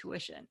that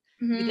intuition.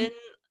 You didn't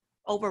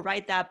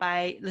override that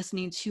by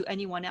listening to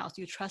anyone else.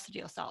 You trusted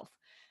yourself.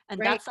 And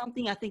that's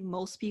something I think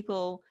most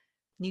people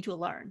need to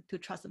learn to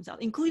trust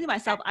themselves, including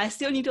myself. I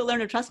still need to learn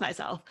to trust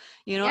myself,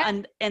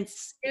 and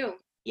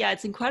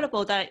it's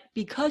incredible that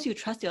because you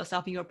trust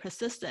yourself and you're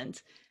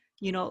persistent,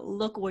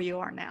 look where you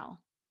are now.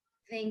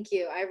 Thank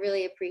you. I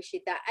really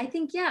appreciate that. I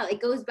think,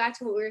 it goes back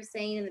to what we were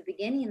saying in the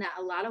beginning, that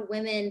a lot of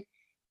women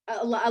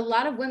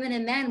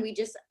and men,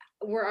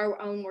 we're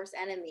our own worst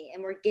enemy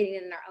and we're getting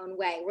in our own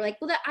way. We're like,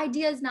 well, that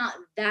idea is not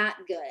that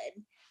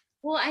good.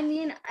 Well, I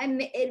mean,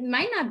 it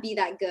might not be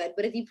that good,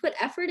 but if you put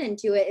effort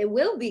into it, it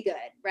will be good,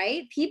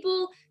 right?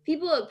 People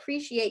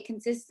appreciate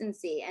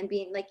consistency and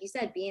being, like you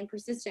said, being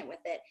persistent with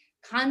it,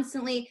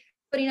 constantly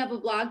putting up a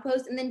blog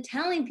post and then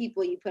telling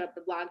people you put up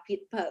the blog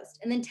post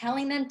and then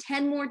telling them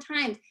 10 more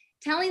times,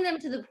 telling them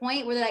to the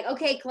point where they're like,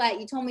 okay, Colette,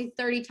 you told me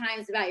 30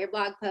 times about your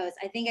blog post.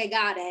 I think I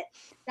got it.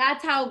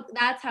 That's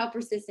how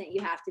persistent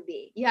you have to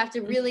be. You have to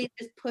really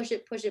just push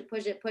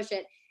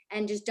it.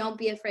 And just don't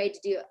be afraid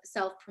to do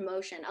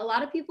self-promotion. A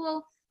lot of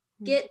people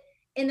get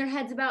in their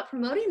heads about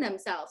promoting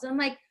themselves. I'm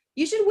like,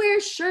 you should wear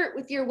a shirt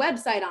with your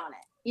website on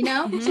it. You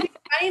should be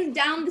running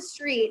down the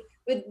street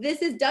with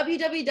this is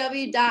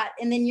www.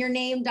 and then your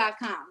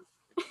name.com.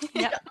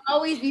 You should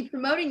always be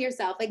promoting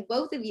yourself, like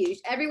both of you.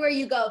 Everywhere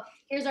you go,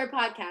 here's our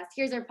podcast,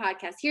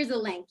 here's a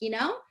link,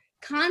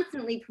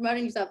 constantly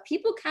promoting yourself.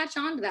 People catch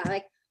on to that.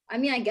 Like, I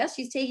mean, I guess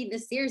she's taking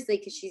this seriously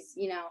because she's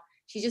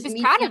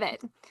proud of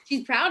it.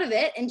 She's proud of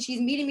it. And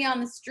she's meeting me on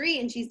the street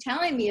and she's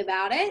telling me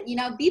about it.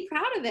 Be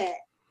proud of it.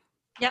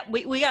 Yeah,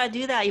 we gotta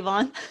do that,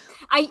 Yvonne.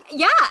 I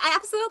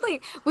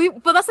absolutely.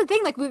 But that's the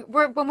thing. Like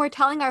when we're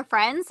telling our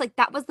friends, like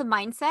that was the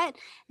mindset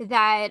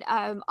that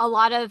a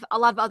lot of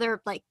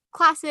other like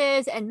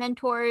classes and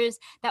mentors.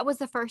 That was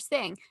the first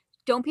thing.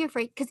 Don't be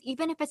afraid, because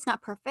even if it's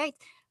not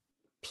perfect,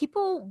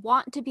 people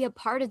want to be a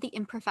part of the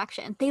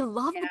imperfection. They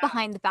love the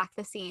behind the back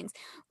the scenes.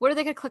 What are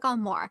they going to click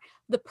on more?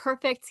 The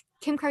perfect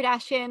Kim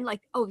Kardashian,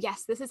 like, oh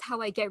yes, this is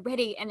how I get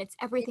ready, and it's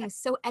everything's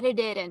so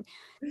edited and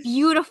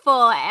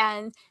beautiful.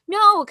 And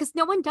no, because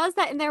no one does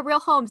that in their real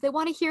homes. They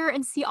want to hear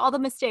and see all the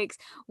mistakes.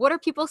 What are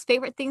people's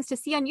favorite things to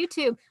see on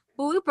YouTube?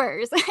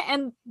 Bloopers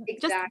and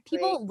just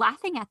people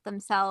laughing at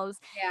themselves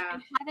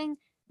and having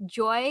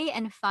joy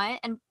and fun.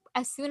 And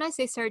as soon as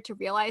they started to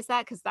realize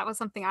that, because that was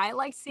something I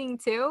liked seeing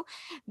too,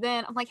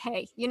 then I'm like,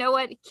 hey, you know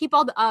what? Keep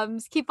all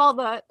the keep all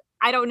the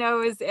I don't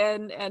knows,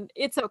 and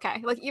it's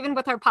okay. Like even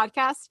with our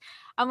podcast,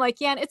 I'm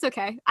like, yeah, it's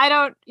okay. I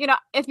don't,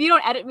 if you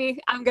don't edit me,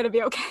 I'm gonna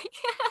be okay.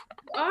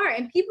 Are,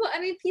 and people, I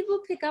mean, people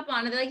pick up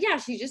on it. They're like, yeah,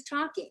 she's just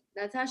talking.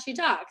 That's how she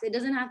talks. It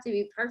doesn't have to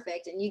be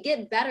perfect, and you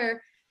get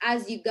better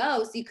as you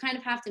go. So you kind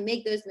of have to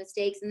make those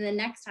mistakes, and the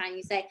next time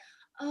you say,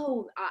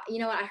 oh, you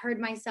know what, I heard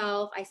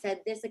myself, I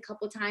said this a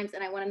couple times,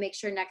 and I want to make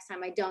sure next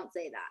time I don't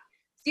say that.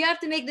 So you have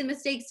to make the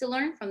mistakes to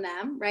learn from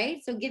them,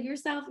 right? So give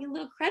yourself a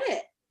little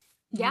credit.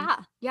 Yeah,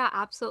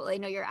 absolutely.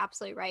 No, you're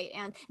absolutely right.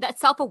 And that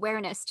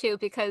self-awareness too,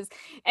 because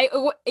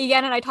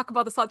Yan and I talk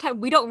about this all the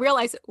time. We don't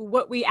realize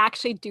what we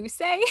actually do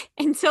say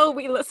until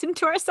we listen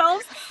to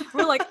ourselves.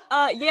 We're like,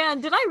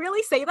 Yan, did I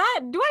really say that?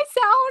 Do I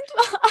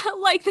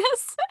sound like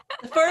this?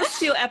 The first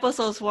few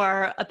episodes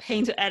were a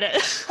pain to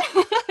edit.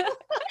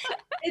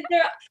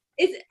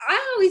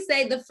 I always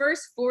say the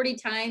first 40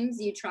 times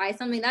you try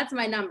something, that's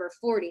my number,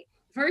 40.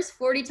 First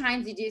 40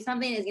 times you do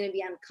something is going to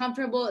be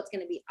uncomfortable. It's going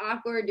to be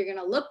awkward. You're going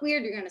to look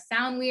weird. You're going to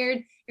sound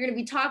weird. You're going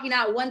to be talking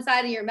out one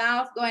side of your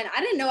mouth going,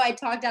 I didn't know I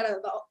talked out of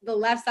the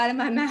left side of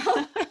my mouth.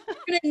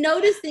 You're going to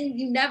notice things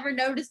you never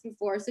noticed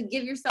before. So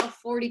give yourself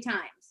 40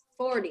 times,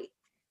 40,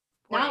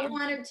 not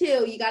 1 or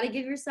 2. You got to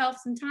give yourself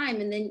some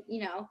time. And then,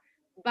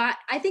 but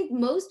I think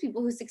most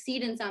people who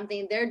succeed in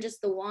something, they're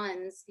just the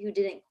ones who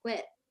didn't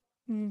quit.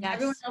 Yes.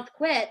 Everyone else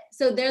quit.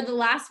 So they're the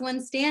last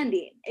one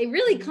standing. It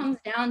really comes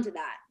down to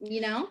that,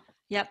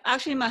 Yep.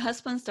 Actually, my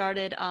husband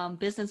started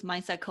business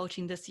mindset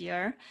coaching this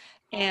year,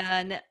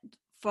 and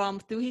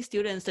through his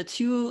students, the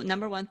two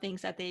number one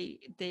things that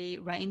they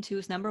run into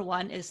is, number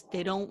one is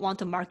they don't want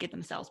to market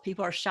themselves.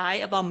 People are shy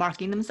about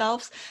marketing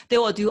themselves. They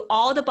will do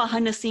all the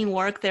behind the scene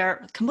work.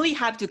 They're completely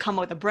happy to come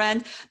up with a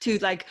brand, to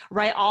like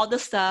write all the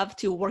stuff,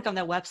 to work on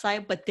their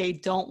website, but they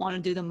don't want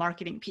to do the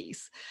marketing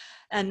piece.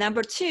 And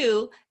number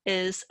two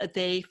is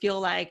they feel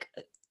like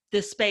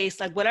this space,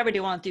 like whatever they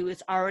want to do,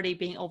 is already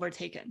being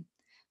overtaken.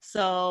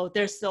 So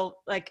there's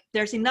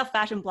enough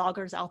fashion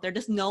bloggers out there.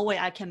 There's no way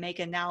I can make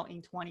it now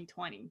in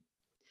 2020.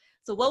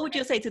 So what would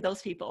you say to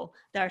those people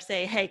that are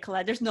saying, hey,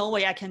 Colette, there's no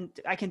way I can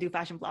do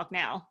fashion blog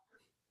now?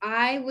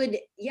 I would,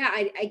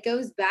 it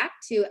goes back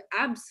to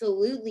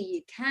absolutely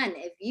you can.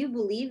 If you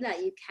believe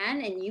that you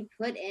can and you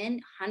put in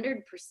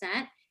 100%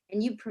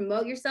 and you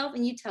promote yourself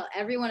and you tell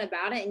everyone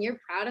about it and you're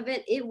proud of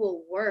it, it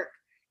will work.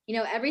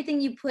 Everything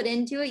you put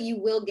into it,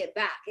 you will get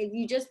back. If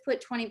you just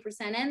put 20%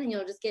 in, then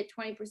you'll just get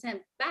 20%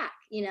 back,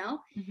 and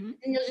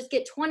you'll just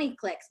get 20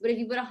 clicks. But if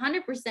you put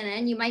 100%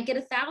 in, you might get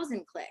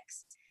 1,000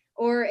 clicks.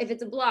 Or if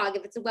it's a blog,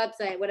 if it's a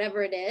website,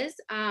 whatever it is.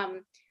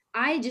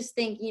 I just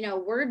think,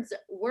 words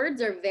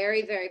are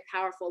very, very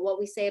powerful. What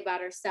we say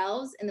about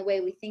ourselves and the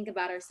way we think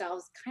about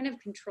ourselves kind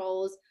of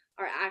controls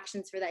our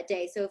actions for that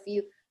day. So if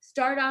you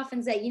start off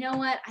and say, you know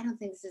what, I don't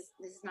think this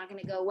is not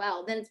going to go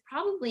well, then it's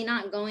probably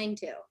not going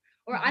to.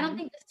 Or I don't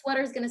think the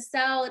sweater is going to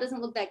sell. It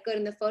doesn't look that good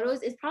in the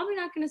photos. It's probably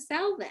not going to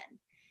sell then.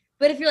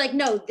 But if you're like,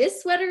 no,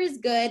 this sweater is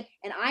good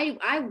and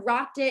I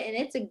rocked it and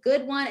it's a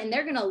good one and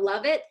they're going to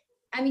love it.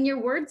 I mean, your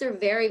words are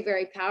very,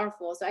 very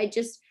powerful. So I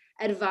just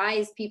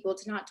advise people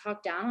to not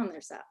talk down on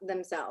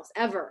themselves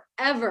ever.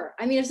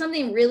 I mean, if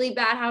something really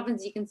bad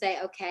happens, you can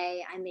say,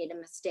 okay, I made a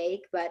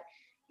mistake, but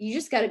you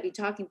just got to be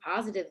talking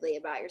positively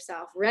about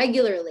yourself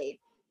regularly.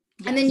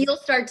 Yes. And then you'll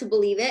start to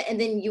believe it and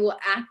then you will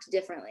act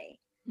differently.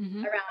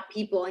 Around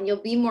people, and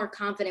you'll be more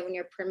confident when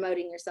you're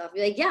promoting yourself.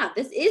 You're like, yeah,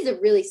 this is a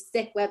really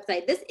sick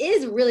website. This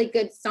is a really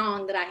good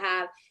song that I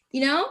have,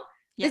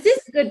 Yes. This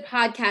is a good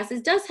podcast.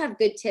 This does have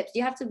good tips.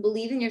 You have to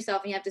believe in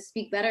yourself and you have to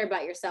speak better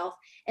about yourself.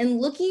 And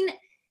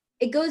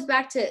it goes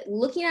back to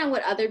looking at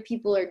what other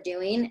people are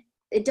doing.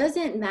 It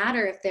doesn't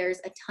matter if there's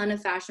a ton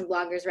of fashion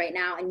bloggers right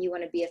now and you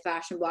want to be a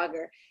fashion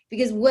blogger,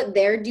 because what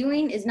they're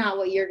doing is not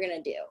what you're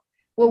going to do.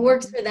 What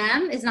works for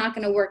them is not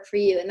going to work for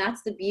you. And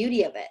that's the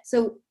beauty of it.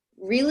 So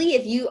really,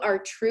 if you are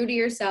true to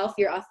yourself,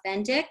 you're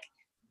authentic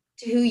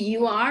to who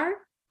you are,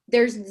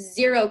 there's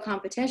zero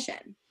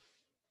competition.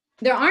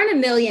 There aren't a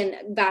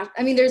million,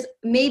 there's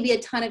maybe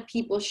a ton of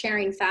people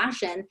sharing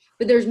fashion,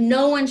 but there's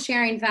no one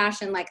sharing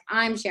fashion like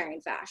I'm sharing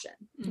fashion.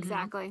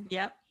 Exactly.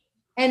 Yep.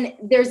 And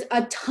there's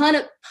a ton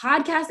of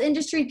podcast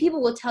industry.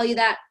 People will tell you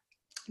that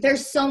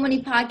there's so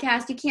many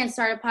podcasts. You can't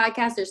start a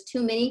podcast. There's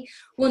too many.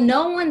 Well,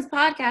 no one's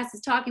podcast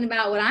is talking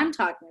about what I'm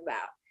talking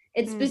about.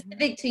 It's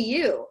specific to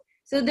you.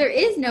 So there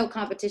is no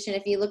competition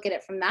if you look at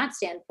it from that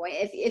standpoint.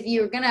 If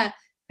you're going to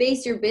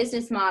base your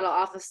business model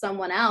off of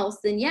someone else,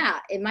 then yeah,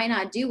 it might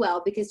not do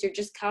well because you're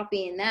just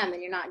copying them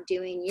and you're not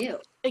doing you.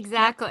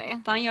 Exactly.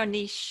 Find your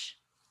niche.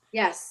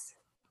 Yes.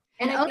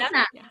 And own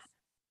that. Yeah.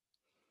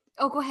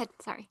 Oh, go ahead.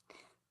 Sorry.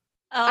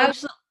 Go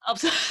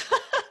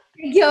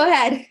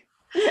ahead.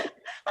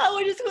 I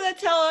was just going to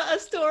tell a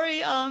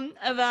story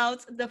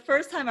about the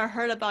first time I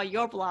heard about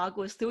your blog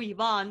was through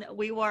Yvonne.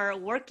 We were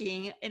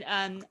working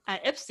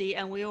at Ipsy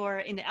and we were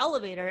in the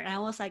elevator and I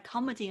was like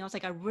commenting. I was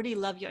like, I really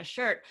love your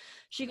shirt.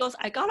 She goes,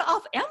 I got it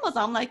off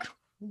Amazon. I'm like,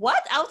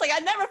 what? I was like, I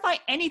never find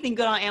anything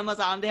good on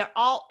Amazon.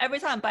 Every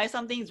time I buy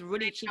something, it's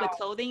really cheap. The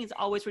clothing is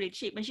always really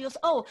cheap. And she goes,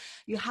 oh,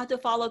 you have to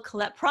follow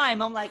Colette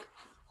Prime. I'm like,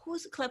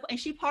 who's Colette?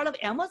 Is she part of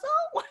Amazon?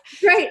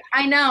 Right.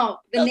 I know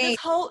the name. This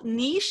whole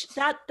niche,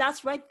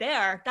 that's right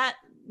there. That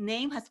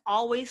name has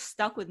always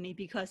stuck with me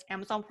because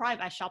Amazon Prime,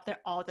 I shop there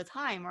all the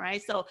time,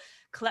 right? So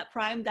Colette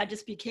Prime, that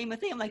just became a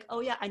thing. I'm like, oh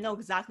yeah, I know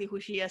exactly who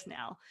she is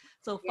now.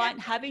 So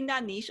having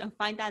that niche and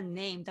find that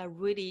name that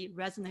really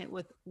resonate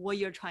with what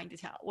you're trying to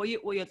tell,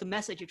 the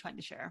message you're trying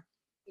to share.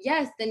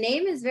 Yes, the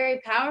name is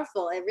very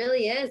powerful. It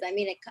really is. I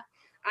mean,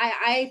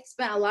 I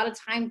spent a lot of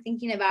time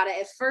thinking about it.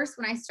 At first,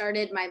 when I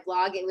started my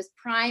blog, it was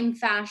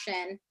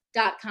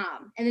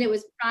primefashion.com, and then it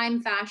was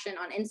Prime Fashion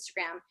on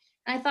Instagram.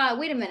 And I thought,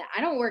 wait a minute,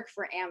 I don't work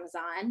for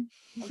Amazon.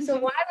 So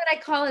why would I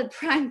call it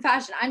Prime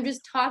Fashion? I'm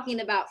just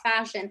talking about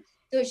fashion.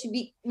 So it should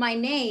be my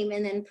name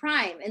and then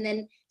Prime. And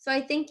then, so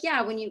I think,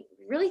 yeah, when you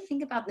really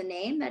think about the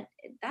name, that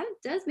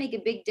does make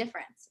a big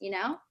difference, you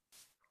know?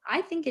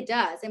 I think it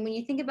does. And when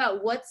you think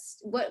about what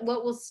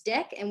will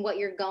stick and what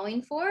you're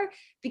going for,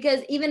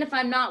 because even if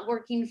I'm not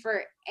working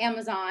for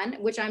Amazon,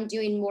 which I'm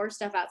doing more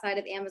stuff outside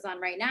of Amazon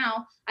right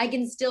now, I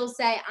can still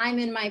say I'm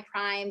in my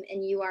prime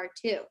and you are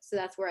too. So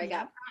that's where I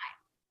got prime,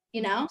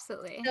 you know?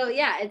 Absolutely. So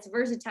yeah, it's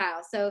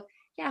versatile. So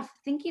yeah,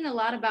 thinking a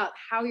lot about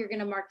how you're going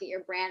to market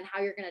your brand,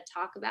 how you're going to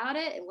talk about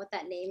it and what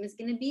that name is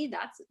going to be,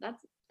 that's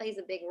plays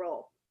a big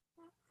role.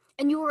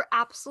 And you were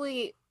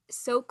absolutely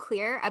so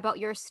clear about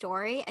your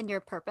story and your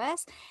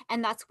purpose,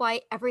 and that's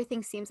why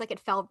everything seems like it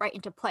fell right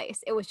into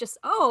place. It was just,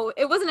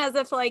 it wasn't as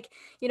if like,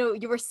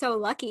 you were so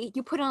lucky.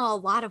 You put in a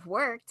lot of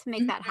work to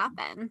make that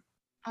happen.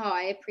 Oh,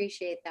 I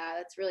appreciate that.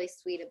 That's really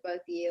sweet of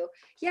both of you.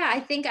 Yeah, I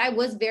think I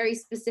was very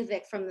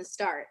specific from the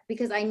start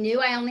because I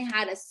knew I only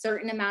had a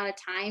certain amount of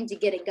time to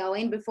get it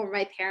going before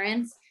my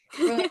parents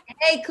were like,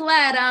 hey,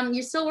 Colette,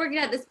 you're still working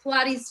at this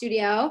Pilates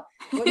studio.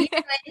 What are you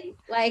doing?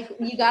 Like,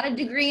 you got a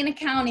degree in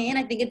accounting, and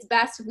I think it's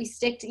best if we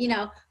stick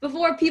to,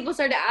 before people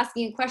started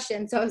asking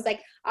questions. So I was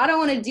like, I don't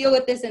want to deal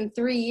with this in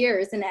 3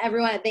 years. And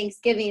everyone at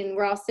Thanksgiving,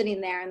 we're all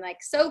sitting there and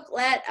like, so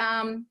Colette,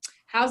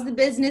 how's the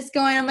business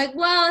going? I'm like,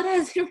 well,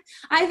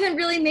 I haven't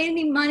really made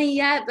any money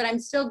yet, but I'm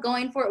still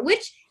going for it,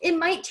 which it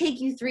might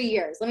take you 3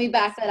 years. Let me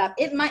back that up.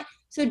 It might.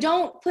 So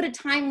don't put a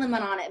time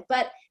limit on it.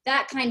 But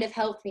that kind of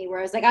helped me where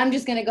I was like, I'm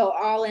just going to go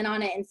all in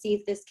on it and see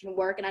if this can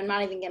work. And I'm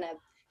not even going to,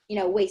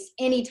 waste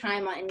any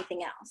time on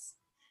anything else.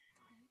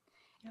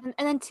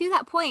 And then to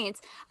that point,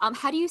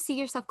 how do you see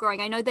yourself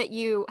growing? I know that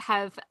you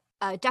have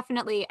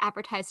definitely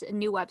advertised a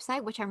new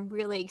website, which I'm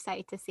really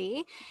excited to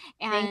see.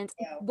 And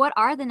what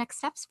are the next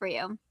steps for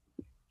you?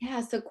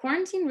 Yeah, so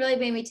quarantine really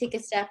made me take a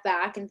step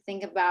back and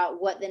think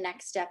about what the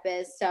next step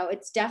is. So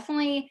it's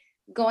definitely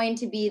going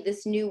to be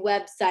this new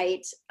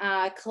website,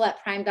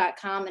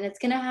 ColettePrime.com, and it's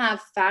going to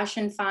have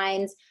fashion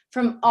finds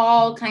from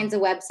all kinds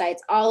of websites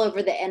all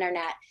over the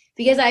internet.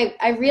 Because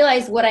I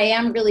realized what I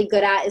am really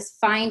good at is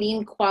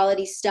finding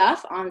quality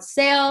stuff on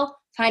sale,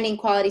 finding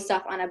quality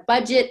stuff on a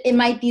budget. It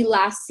might be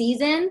last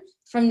season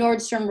from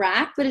Nordstrom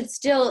Rack, but it's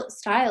still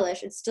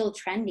stylish. It's still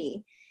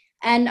trendy.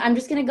 And I'm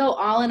just going to go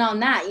all in on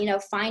that,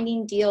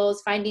 finding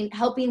deals,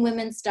 helping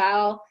women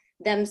style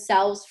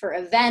themselves for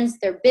events,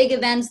 their big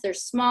events, their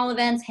small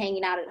events,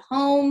 hanging out at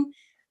home.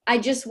 I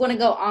just want to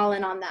go all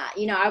in on that.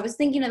 I was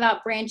thinking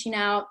about branching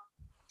out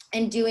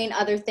and doing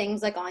other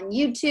things like on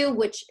YouTube,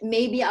 which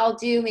maybe I'll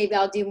do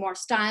more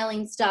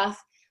styling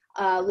stuff,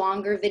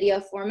 longer video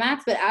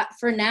formats. But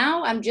for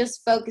now, I'm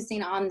just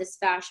focusing on this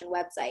fashion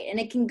website, and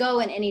it can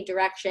go in any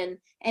direction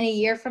in a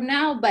year from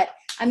now, but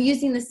I'm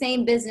using the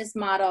same business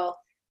model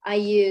I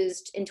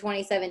used in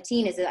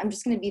 2017. I'm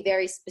just going to be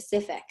very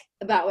specific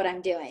about what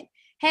I'm doing.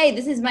 Hey,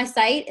 this is my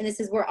site and this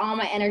is where all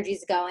my energy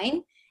is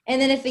going. And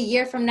then if a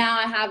year from now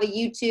I have a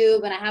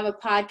YouTube and I have a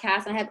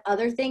podcast and I have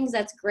other things,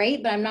 that's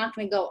great, but I'm not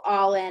going to go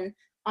all in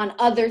on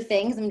other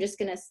things. I'm just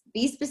going to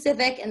be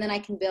specific and then I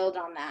can build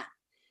on that.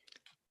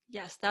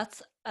 Yes,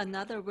 that's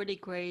another really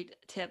great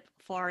tip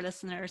for our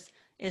listeners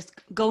is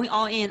going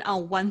all in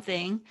on one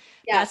thing.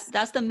 Yes.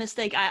 That's the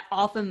mistake I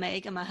often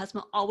make, and my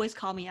husband always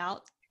call me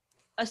out.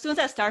 As soon as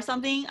I start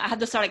something, I have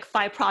to start like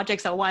 5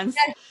 projects at once.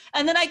 Yes.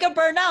 And then I get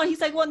burned out.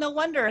 He's like, well, no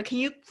wonder. Can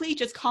you please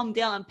just calm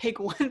down and pick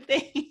one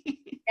thing?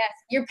 Yes,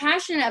 you're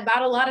passionate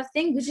about a lot of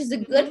things, which is a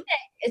good thing.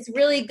 It's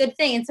really a good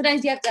thing. And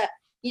sometimes you have to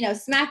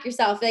smack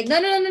yourself like,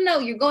 no,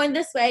 you're going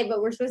this way,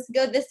 but we're supposed to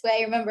go this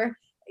way. Remember,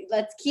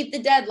 let's keep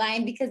the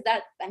deadline, because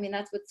that's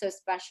what's so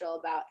special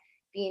about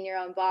being your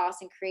own boss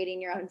and creating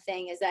your own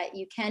thing, is that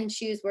you can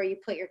choose where you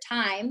put your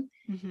time.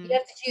 Mm-hmm. You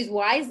have to choose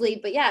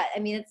wisely, but yeah, I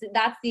mean,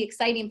 that's the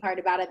exciting part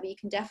about it, but you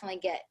can definitely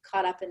get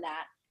caught up in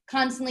that,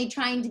 constantly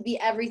trying to be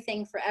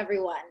everything for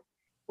everyone,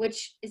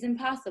 which is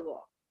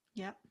impossible.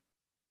 Yep.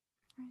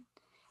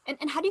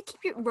 And how do you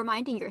keep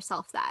reminding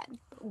yourself that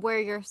where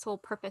your sole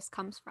purpose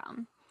comes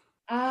from?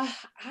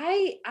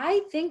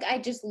 I think I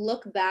just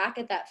look back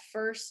at that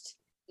first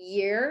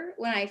year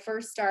when I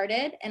first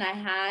started, and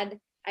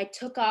I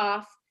took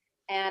off,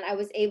 and I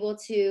was able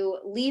to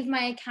leave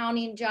my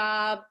accounting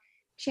job,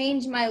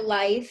 change my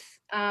life.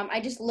 I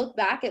just look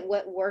back at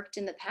what worked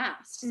in the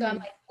past. So I'm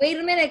like, wait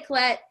a minute,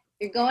 Colette,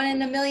 you're going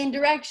in a million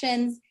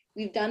directions.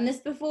 We've done this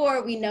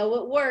before. We know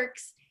what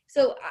works.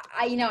 So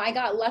I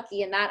got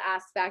lucky in that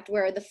aspect,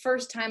 where the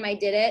first time I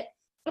did it,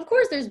 of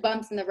course there's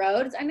bumps in the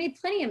road. I made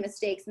plenty of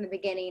mistakes in the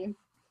beginning,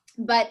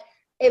 but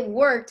it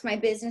worked. My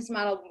business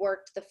model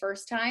worked the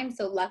first time.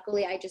 So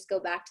luckily I just go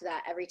back to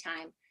that every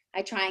time.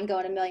 I try and go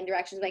in a million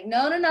directions. Like,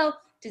 no.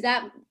 Does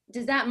that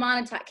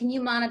monetize? Can you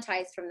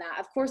monetize from that?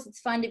 Of course it's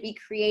fun to be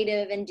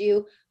creative and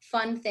do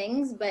fun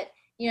things, but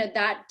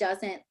that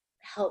doesn't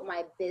help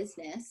my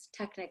business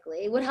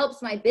technically. What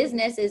helps my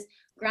business is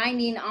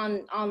grinding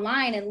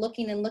online and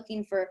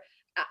looking for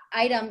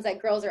items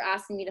that girls are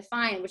asking me to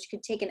find, which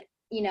could take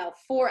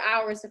 4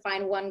 hours to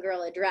find one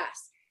girl a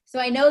dress. So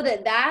I know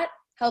that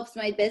helps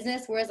my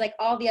business, whereas like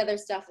all the other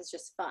stuff is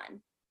just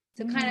fun.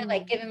 So kind of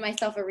like giving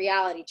myself a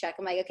reality check.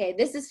 I'm like, okay,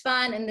 this is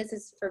fun and this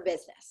is for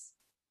business.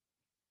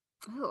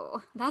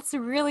 Oh, that's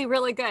really,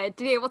 really good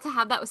to be able to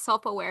have that with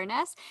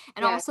self-awareness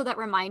and also that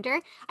reminder.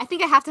 I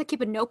think I have to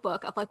keep a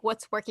notebook of like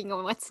what's working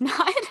and what's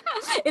not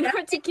in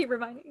order to keep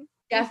reminding.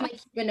 Definitely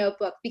keep a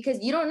notebook,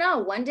 because you don't know.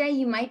 One day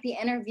you might be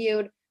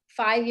interviewed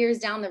 5 years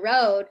down the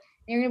road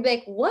and you're going to be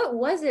like, what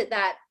was it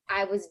that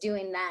I was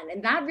doing then?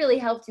 And that really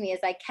helped me, as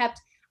I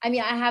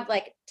have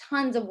like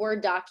tons of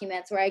Word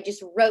documents where I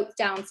just wrote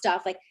down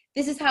stuff like,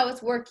 this is how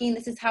it's working,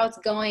 this is how it's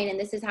going, and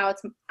this is how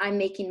I'm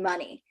making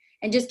money.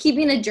 And just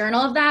keeping a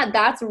journal of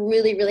that's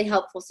really, really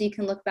helpful. So you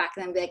can look back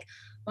and be like,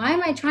 why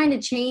am I trying to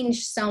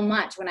change so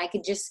much when I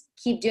could just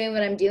keep doing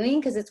what I'm doing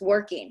because it's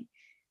working?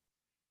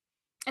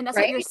 And that's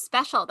what you're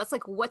special. That's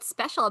like what's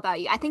special about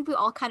you. I think we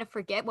all kind of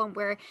forget when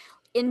we're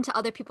into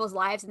other people's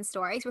lives and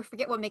stories. We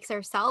forget what makes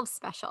ourselves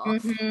special.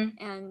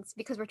 Mm-hmm. And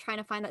because we're trying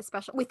to find that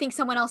special, we think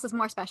someone else is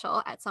more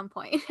special at some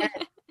point.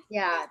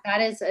 Yeah,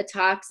 that is a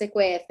toxic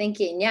way of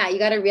thinking. Yeah, you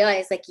got to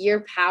realize like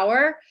your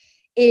power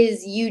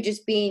is you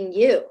just being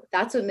you.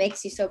 That's what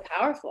makes you so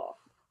powerful.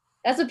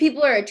 That's what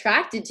people are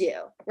attracted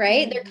to,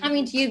 right? They're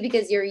coming to you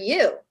because you're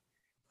you,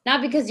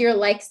 not because you're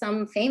like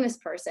some famous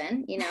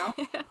person,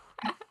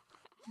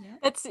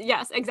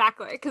 Yes,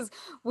 exactly. Because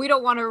we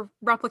don't want to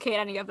replicate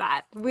any of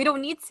that. We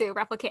don't need to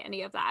replicate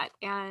any of that.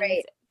 And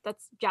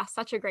that's just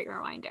such a great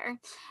reminder.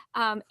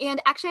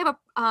 And actually I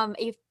have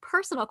a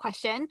personal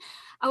question.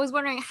 I was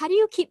wondering, how do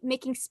you keep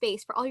making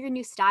space for all your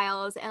new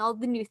styles and all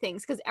the new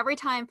things? Because every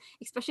time,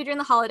 especially during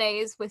the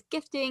holidays with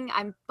gifting,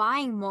 I'm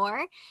buying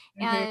more.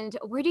 Mm-hmm. And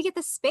where do you get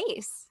the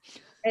space?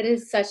 It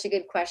is such a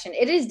good question.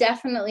 It is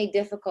definitely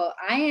difficult.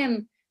 I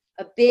am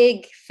a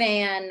big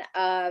fan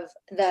of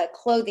the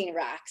clothing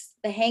racks,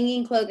 the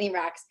hanging clothing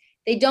racks.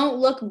 They don't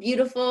look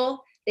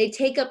beautiful. They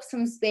take up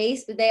some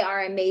space, but they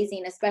are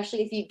amazing,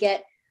 especially if you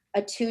get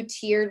a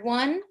 2-tiered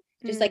one,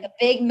 just like a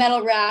big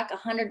metal rack,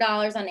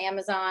 $100 on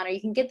Amazon, or you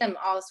can get them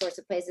all sorts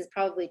of places,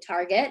 probably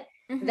Target.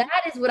 Mm-hmm.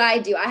 That is what I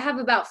do. I have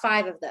about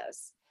 5 of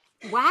those.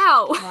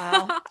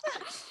 Wow.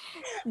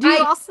 Do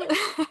you also?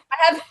 I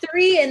have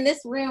 3 in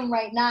this room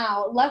right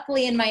now.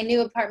 Luckily, in my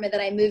new apartment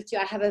that I moved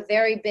to, I have a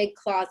very big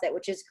closet,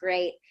 which is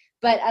great.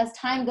 But as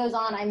time goes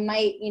on, I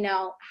might,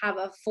 have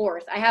a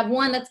 4th. I have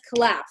one that's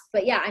collapsed,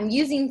 but yeah, I'm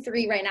using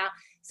 3 right now.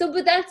 So,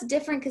 but that's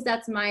different because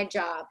that's my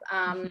job.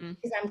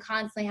 Because I'm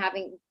constantly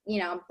having,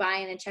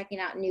 buying and checking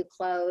out new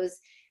clothes.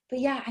 But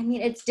yeah, I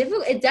mean, it's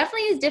difficult. It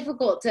definitely is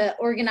difficult to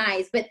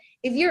organize. But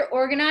if you're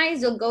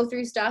organized, you'll go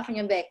through stuff and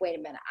you'll be like, wait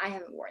a minute, I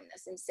haven't worn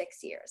this in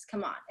 6 years.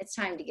 Come on, it's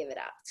time to give it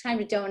up. It's time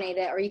to donate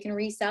it, or you can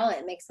resell it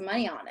and make some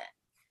money on it.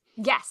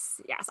 Yes.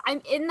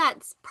 I'm in that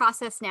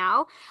process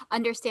now,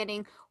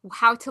 understanding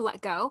how to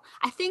let go.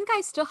 I think I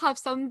still have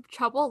some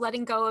trouble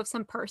letting go of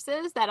some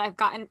purses that I've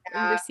gotten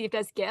and received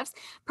as gifts.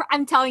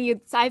 I'm telling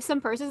you, I have some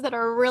purses that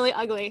are really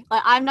ugly.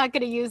 Like, I'm not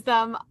going to use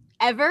them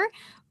ever,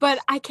 but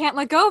I can't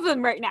let go of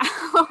them right now.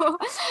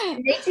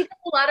 They take up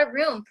a lot of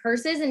room.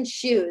 Purses and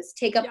shoes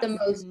take up the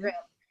most room.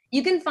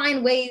 You can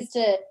find ways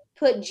to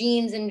put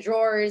jeans in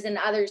drawers and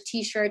other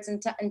t-shirts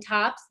and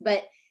tops,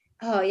 but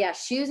oh yeah,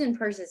 shoes and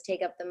purses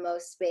take up the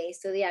most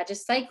space. So yeah,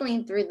 just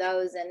cycling through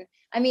those, and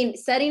I mean,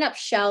 setting up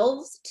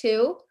shelves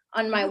too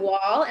on my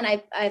wall, and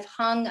I've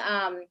hung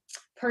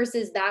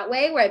purses that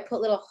way, where I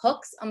put little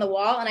hooks on the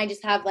wall, and I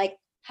just have like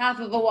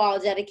half of a wall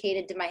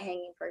dedicated to my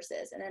hanging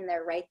purses, and then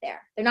they're right there.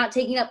 They're not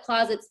taking up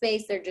closet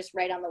space, they're just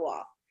right on the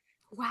wall.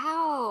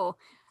 Wow.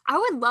 I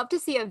would love to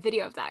see a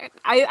video of that.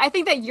 I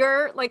think that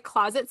your like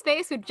closet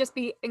space would just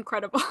be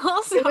incredible.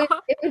 So.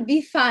 It would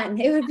be fun.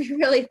 It would be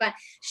really fun.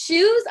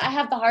 Shoes, I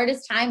have the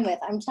hardest time with.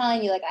 I'm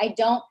telling you, like, I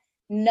don't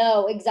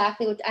know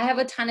exactly what, I have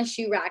a ton of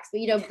shoe racks,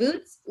 but you know,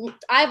 boots,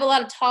 I have a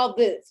lot of tall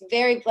boots,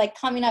 very like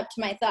coming up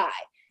to my thigh.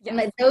 Yes. And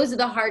like, those are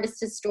the hardest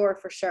to store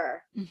for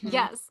sure. Mm-hmm.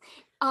 Yes.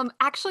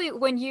 Actually,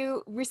 when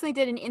you recently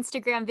did an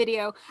Instagram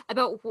video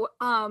about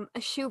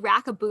a shoe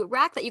rack, a boot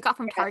rack that you got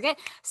from Target.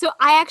 So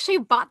I actually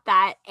bought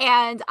that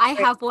and I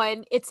have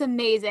one. It's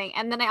amazing.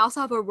 And then I also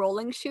have a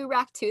rolling shoe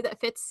rack too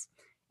that fits,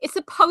 it's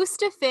supposed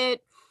to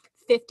fit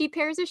 50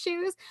 pairs of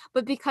shoes,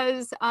 but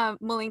because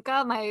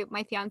Malinka,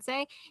 my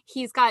fiance,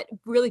 he's got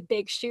really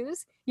big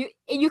shoes.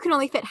 You can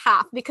only fit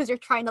half because you're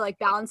trying to like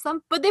balance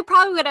them, but they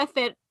probably would have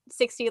fit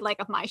 60 like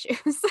of my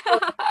shoes. Oh,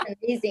 that's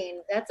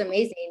amazing. That's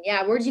amazing.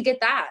 Yeah. Where'd you get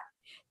that?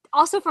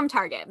 Also from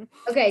Target.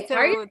 Okay.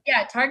 Target. So,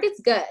 yeah. Target's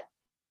good.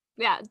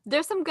 Yeah.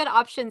 There's some good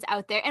options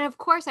out there. And of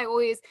course I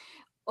always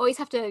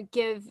have to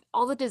give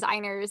all the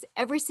designers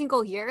every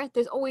single year,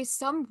 there's always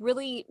some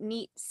really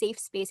neat, safe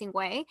spacing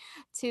way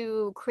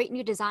to create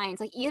new designs.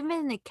 Like even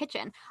in the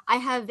kitchen, I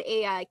have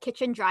a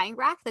kitchen drying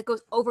rack that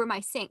goes over my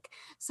sink.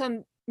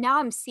 So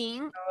I'm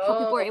seeing how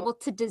people are able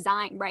to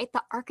design, right?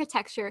 The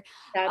architecture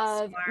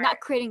of smart.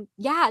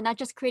 not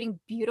just creating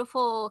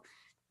beautiful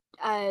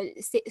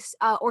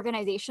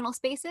organizational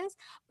spaces,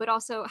 but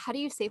also how do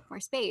you save more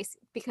space?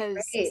 Because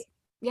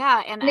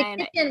yeah, and in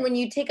the kitchen, when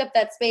you take up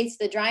that space,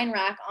 the drying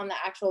rack on the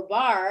actual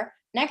bar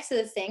next to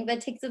the sink, that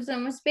takes up so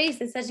much space.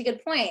 That's such a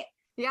good point.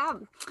 Yeah.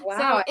 Wow,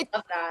 so I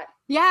love that.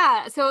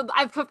 Yeah, so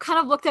I've kind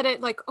of looked at it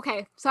like,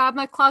 okay, so I have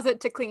my closet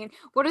to clean.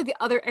 What are the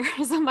other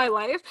areas of my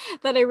life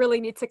that I really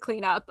need to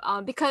clean up?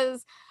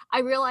 Because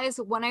I realized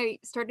when I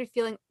started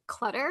feeling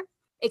clutter,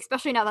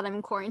 especially now that I'm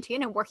in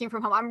quarantine and working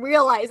from home, I'm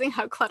realizing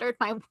how cluttered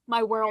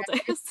my world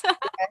is.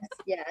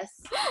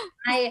 Yes.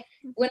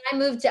 When I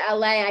moved to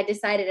LA, I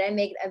decided I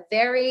made a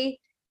very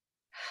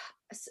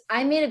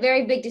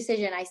big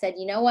decision. I said,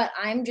 you know what?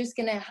 I'm just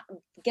going to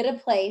get a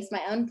place,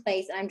 my own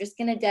place, and I'm just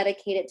going to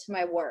dedicate it to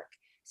my work.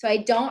 So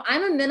I'm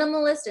a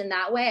minimalist in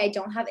that way. I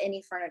don't have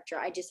any furniture.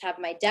 I just have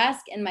my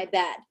desk and my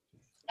bed.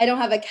 I don't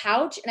have a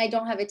couch and I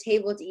don't have a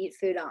table to eat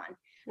food on.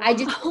 I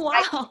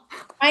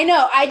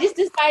know. I just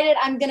decided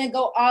I'm going to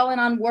go all in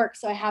on work.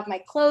 So I have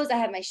my clothes, I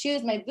have my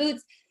shoes, my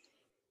boots,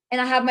 and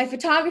I have my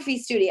photography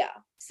studio.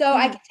 So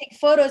I can take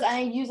photos and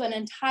I use an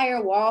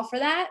entire wall for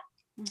that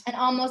and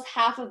almost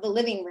half of the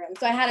living room.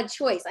 So I had a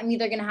choice. I'm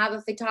either going to have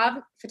a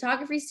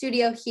photography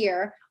studio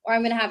here or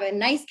I'm going to have a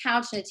nice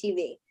couch and a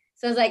TV.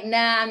 So I was like,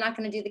 nah, I'm not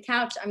going to do the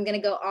couch. I'm going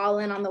to go all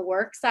in on the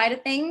work side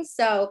of things.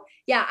 So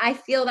yeah, I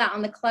feel that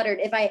on the cluttered.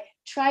 If I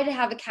tried to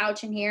have a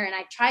couch in here and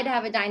I tried to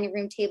have a dining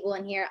room table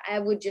in here, I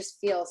would just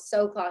feel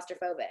so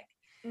claustrophobic.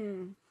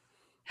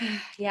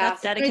 Yeah.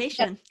 That's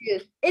dedication.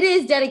 It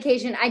is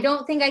dedication. I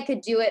don't think I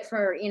could do it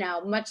for,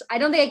 much. I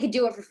don't think I could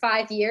do it for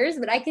 5 years,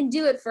 but I can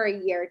do it for a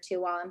year or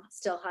two while I'm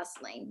still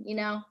hustling,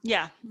 Yeah.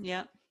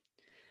 Yeah.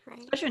 Right.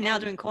 Especially now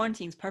during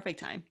quarantine is perfect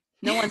time.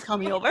 No one's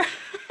coming over.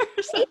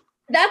 So.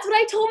 That's what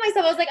I told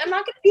myself. I was like, I'm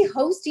not going to be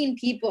hosting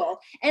people.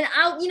 And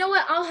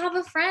I'll have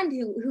a friend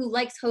who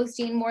likes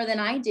hosting more than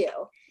I do.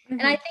 Mm-hmm.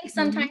 And I think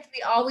sometimes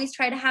we always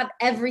try to have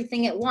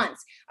everything at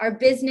once. Our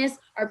business,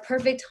 our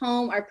perfect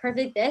home, our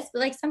perfect this.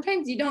 But like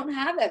sometimes you don't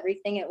have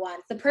everything at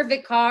once. The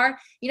perfect car.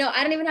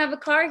 I don't even have a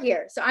car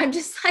here. So I'm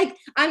just like,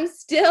 I'm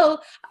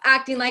still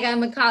acting like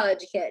I'm a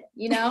college kid,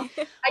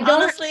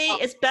 Honestly,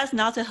 it's best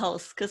not to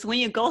host because when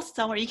you go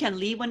somewhere, you can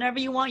leave whenever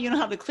you want. You don't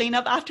have to clean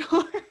up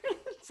afterwards.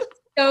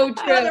 So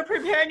true. Rather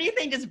prepare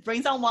anything, just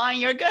bring some wine,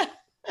 you're good.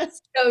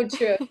 So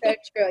true. So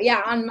true.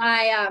 Yeah, on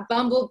my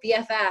Bumble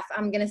BFF,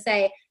 I'm going to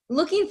say,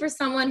 looking for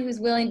someone who's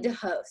willing to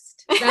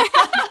host. It's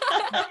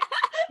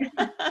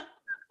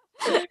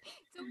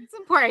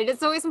important.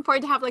 It's always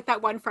important to have like that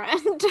one friend.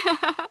 Some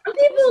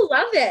people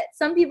love it.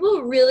 Some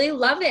people really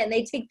love it and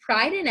they take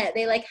pride in it.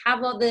 They like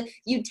have all the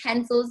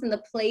utensils and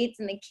the plates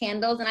and the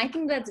candles. And I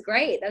think that's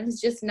great. That is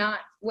just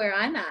not where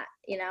I'm at,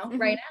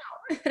 right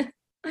now.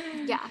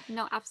 Yeah,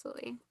 no,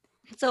 absolutely.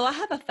 So I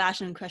have a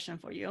fashion question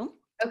for you.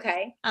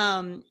 Okay.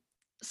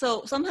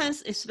 So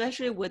sometimes,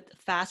 especially with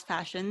fast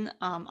fashion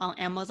on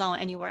Amazon or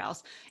anywhere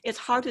else, it's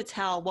hard to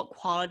tell what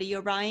quality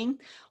you're buying.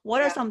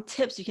 What are some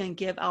tips you can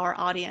give our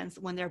audience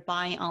when they're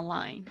buying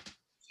online?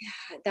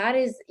 Yeah, that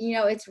is,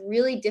 it's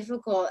really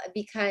difficult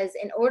because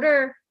in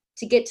order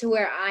to get to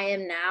where I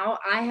am now,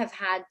 I have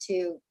had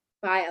to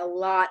buy a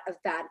lot of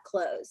bad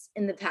clothes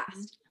in the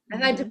past. I've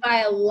had to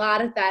buy a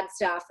lot of bad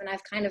stuff and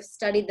I've kind of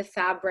studied the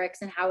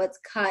fabrics and how it's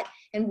cut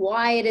and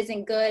why it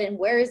isn't good and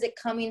where is it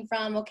coming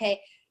from.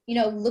 Okay.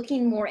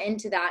 Looking more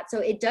into that. So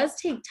it does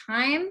take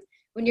time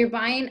when you're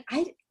buying.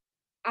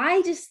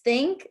 I just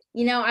think,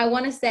 I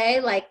want to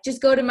say like,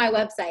 just go to my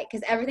website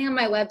because everything on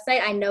my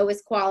website I know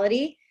is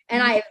quality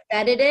and I have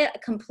vetted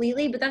it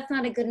completely, but that's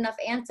not a good enough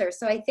answer.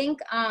 So I think,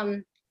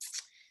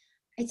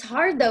 it's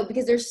hard though,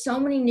 because there's so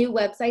many new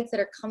websites that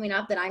are coming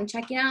up that I'm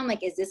checking out. I'm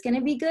like, is this going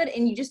to be good?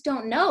 And you just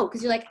don't know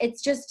because you're like,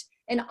 it's just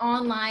an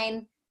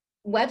online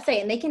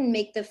website and they can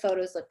make the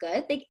photos look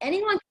good.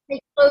 Anyone can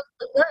make clothes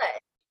look good.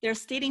 They're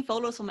stealing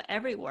photos from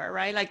everywhere,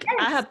 right? Like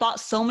I Yes. have bought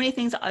so many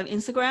things on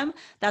Instagram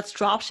that's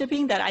drop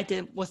shipping that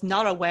I was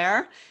not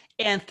aware.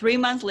 And 3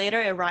 months later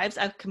it arrives.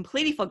 I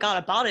completely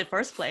forgot about it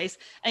first place.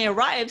 And it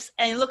arrives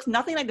and it looks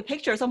nothing like the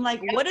picture. So I'm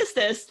like, what is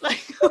this? Like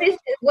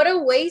What a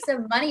waste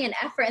of money and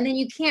effort. And then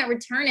you can't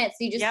return it.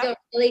 So you just Yep.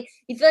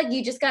 you feel like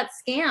you just got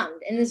scammed.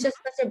 And it's just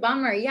such a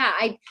bummer. Yeah.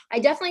 I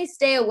definitely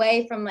stay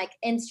away from like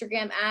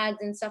Instagram ads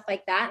and stuff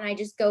like that. And I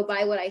just go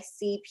by what I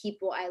see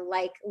people I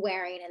like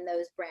wearing in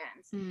those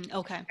brands.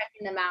 Okay.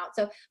 Checking them out.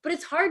 So, but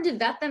it's hard to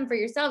vet them for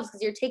yourselves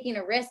because you're taking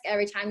a risk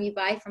every time you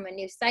buy from a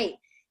new site.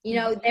 You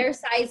know, their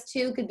size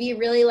 2 could be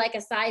really like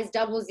a size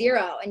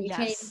 00 and you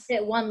can't even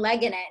fit one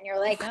leg in it. And you're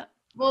like,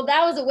 well,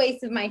 that was a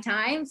waste of my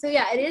time. So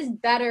yeah, it is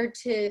better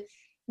to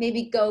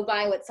maybe go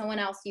by what someone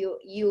else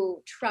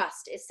you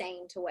trust is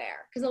saying to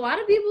wear. Because a lot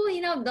of people,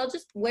 you know, they'll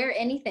just wear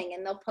anything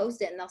and they'll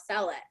post it and they'll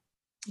sell it.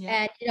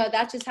 Yeah. And, you know,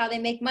 that's just how they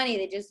make money.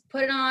 They just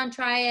put it on,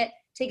 try it,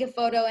 take a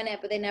photo in it,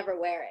 but they never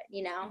wear it,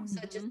 you know?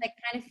 So just like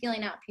kind of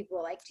feeling out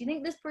people like, do you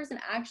think this person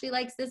actually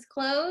likes this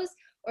clothes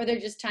or they're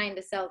just trying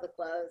to sell the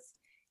clothes?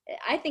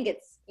 I think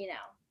it's, you know,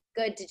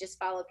 good to just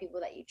follow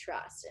people that you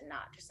trust and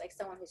not just like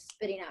someone who's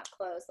spitting out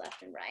clothes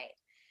left and right.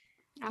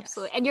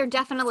 Absolutely. Yes. And you're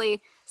definitely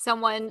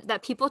someone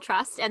that people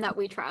trust and that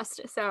we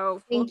trust.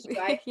 So, thank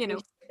you. You know,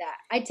 that.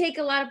 I take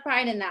a lot of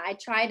pride in that. I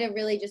try to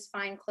really just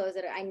find clothes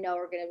that I know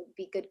are going to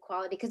be good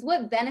quality. Because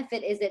what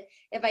benefit is it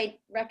if I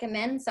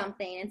recommend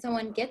something and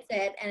someone gets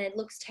it and it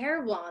looks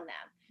terrible on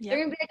them? They're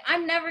going to be like,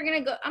 I'm never going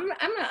to go, I'm going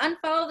to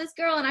unfollow this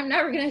girl and I'm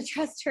never going to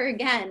trust her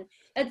again.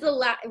 That's a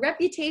lot.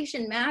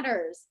 Reputation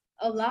matters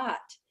a lot.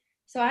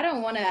 So I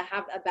don't want to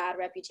have a bad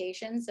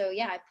reputation. So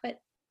yeah, I put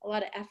a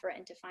lot of effort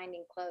into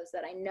finding clothes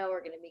that I know are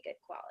going to be good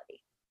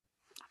quality.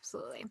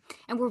 Absolutely.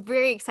 And we're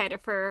very excited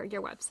for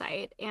your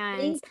website.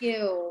 And thank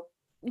you.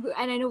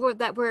 And I know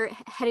that we're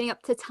heading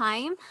up to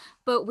time,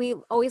 but we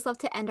always love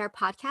to end our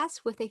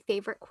podcast with a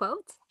favorite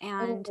quote.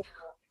 And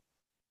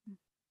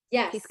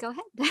yes, please go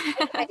ahead.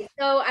 Okay,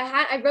 so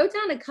I wrote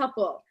down a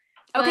couple.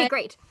 Okay,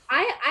 great.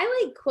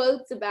 I like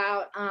quotes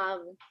about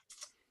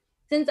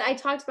since I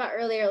talked about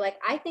earlier, like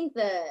I think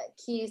the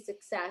key to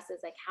success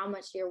is like how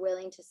much you're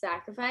willing to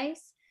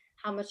sacrifice,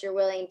 how much you're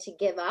willing to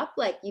give up.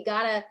 Like you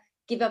gotta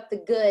give up the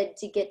good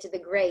to get to the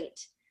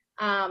great.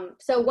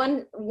 So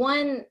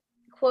one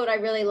quote I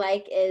really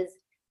like is,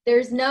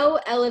 "There's no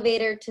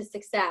elevator to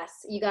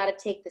success. You gotta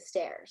take the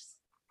stairs."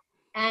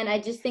 And I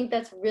just think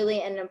that's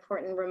really an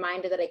important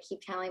reminder that I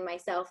keep telling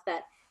myself,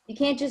 that you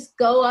can't just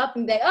go up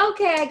and be like,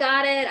 okay, I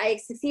got it. I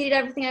succeeded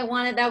everything I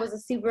wanted. That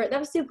was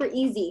super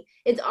easy.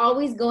 It's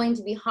always going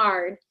to be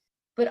hard,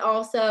 but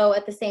also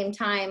at the same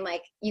time,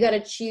 like you got to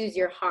choose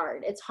your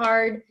hard. It's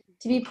hard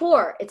to be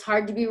poor. It's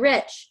hard to be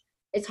rich.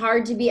 It's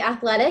hard to be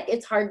athletic.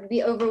 It's hard to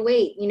be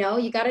overweight. You know,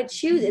 you got to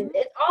choose it.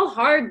 It's all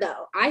hard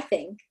though. I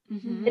think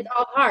it's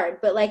all hard,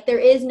 but like there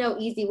is no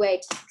easy way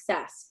to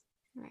success.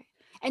 Right.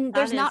 And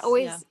there's not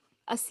always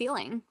a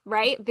ceiling,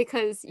 right?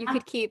 Because you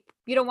could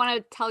you don't want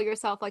to tell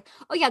yourself like,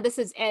 oh yeah, this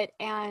is it,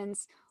 and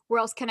where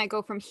else can I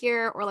go from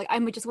here? Or like,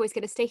 I'm just always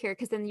going to stay here,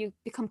 because then you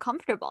become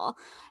comfortable.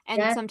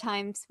 And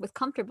sometimes with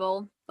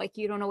comfortable, like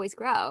you don't always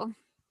grow.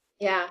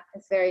 Yeah,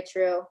 it's very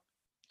true.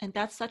 And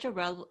that's such a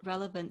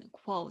relevant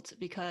quote,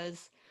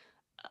 because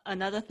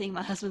another thing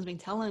my husband's been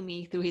telling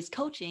me through his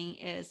coaching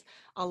is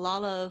a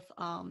lot of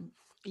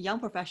young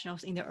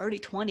professionals in their early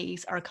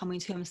 20s are coming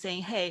to him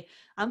saying, hey,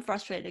 I'm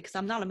frustrated because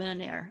I'm not a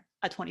millionaire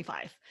at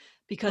 25,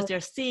 because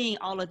they're seeing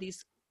all of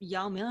these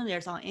young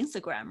millionaires on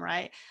Instagram,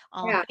 right?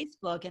 On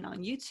Facebook and on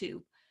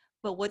YouTube.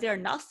 But what they're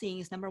not seeing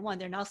is, number one,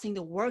 they're not seeing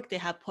the work they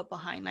have put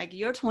behind. Like,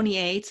 you're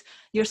 28,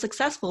 you're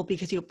successful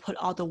because you put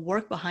all the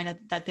work behind it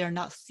that they're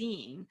not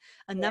seeing.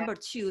 And number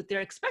two, they're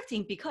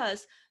expecting,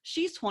 because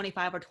she's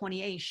 25 or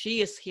 28,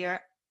 she is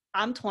here,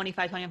 I'm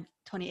 25,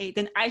 28,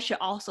 then I should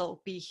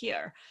also be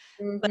here.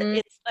 But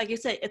it's like you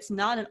said, it's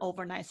not an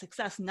overnight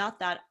success. Not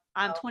that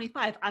I'm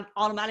 25, I'm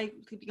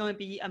automatically going to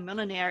be a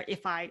millionaire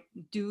if I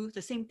do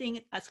the same thing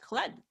as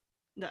Colette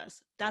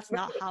does. That's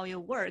not how it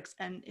works.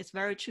 And it's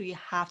very true. You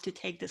have to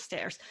take the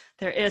stairs.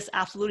 There is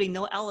absolutely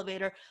no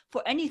elevator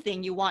for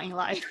anything you want in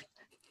life.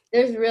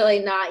 There's really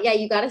not. Yeah,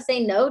 you got to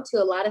say no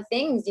to a lot of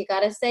things. You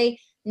got to say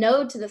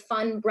no to the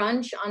fun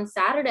brunch on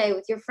Saturday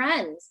with your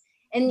friends.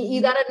 And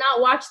you got to not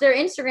watch their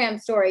Instagram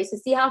stories to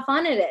see how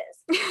fun it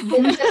is.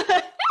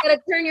 You got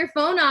to turn your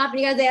phone off,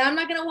 and you got to say, I'm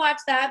not going to watch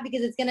that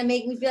because it's going to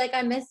make me feel like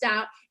I missed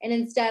out. And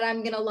instead,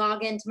 I'm going to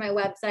log into my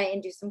website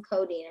and do some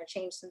coding or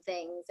change some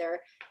things,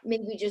 or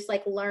maybe just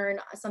like learn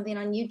something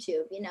on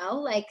YouTube, you know?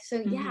 Like, so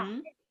yeah,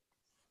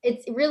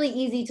 it's really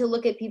easy to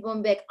look at people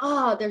and be like,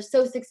 oh, they're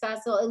so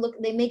successful.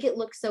 They make it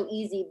look so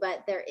easy,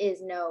 but there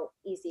is no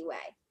easy way.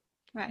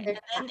 Right. And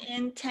then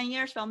in 10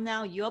 years from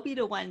now, you'll be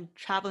the one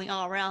traveling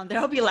all around.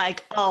 They'll be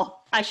like, oh,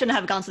 I shouldn't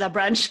have gone to that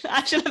brunch.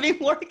 I should have been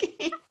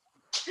working.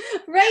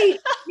 Right.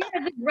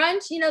 Yeah, the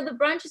brunch, you know, the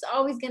brunch is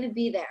always going to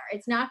be there.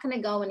 It's not going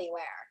to go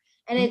anywhere.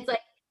 And it's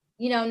like,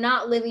 you know,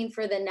 not living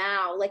for the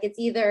now. Like, it's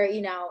either,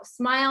 you know,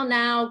 smile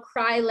now,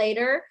 cry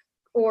later,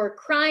 or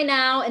cry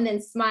now and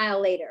then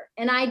smile later.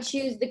 And I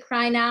choose the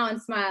cry now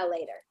and smile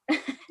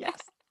later. Yes,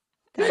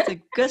 that's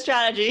a good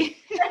strategy.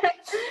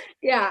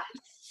 Yeah.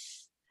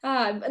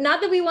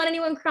 Not that we want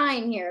anyone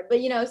crying here, but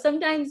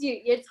sometimes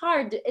it's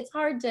hard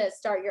to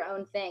start your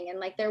own thing, and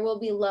like there will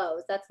be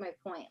lows. That's my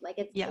point. Like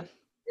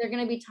there are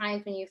going to be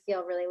times when you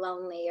feel really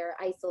lonely or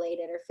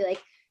isolated or feel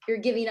like you're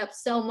giving up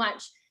so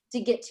much to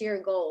get to your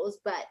goals,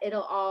 but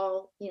it'll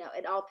all,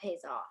 it all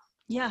pays off.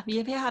 Yeah,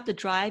 if you have the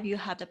drive, you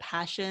have the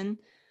passion,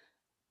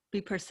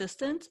 be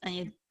persistent,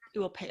 and it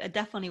will pay. It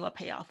definitely will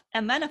pay off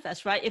and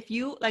manifest, right? If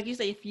you, like you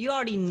say, if you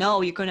already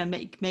know you're gonna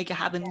make it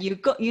happen,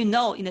 you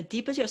know in the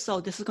deepest of your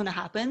soul this is gonna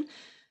happen.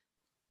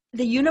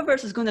 The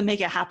universe is gonna make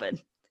it happen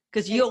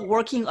because you're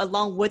working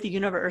along with the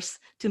universe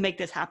to make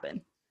this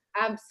happen.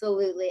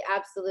 Absolutely,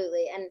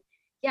 absolutely. And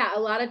yeah, a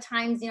lot of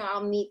times,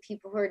 I'll meet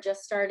people who are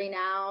just starting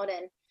out,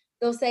 and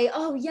they'll say,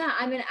 "Oh yeah,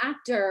 I'm an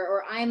actor,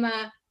 or I'm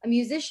a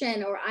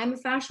musician, or I'm a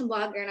fashion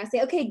blogger," and I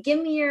say, "Okay,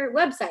 give me your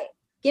website.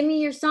 Give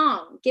me your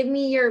song, give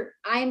me your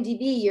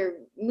IMDb, your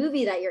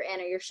movie that you're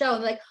in or your show."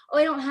 And they're like, "Oh,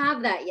 I don't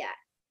have that yet.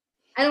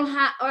 I don't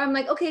have," or I'm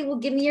like, "Okay, well,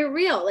 give me your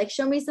reel. Like,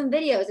 show me some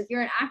videos. If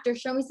you're an actor,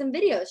 show me some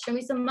videos, show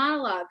me some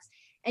monologues."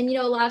 And,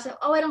 a lot of times,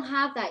 "Oh, I don't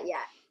have that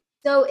yet."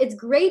 So it's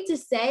great to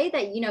say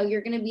that,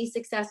 you're going to be a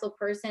successful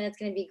person. It's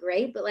going to be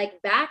great, but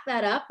like back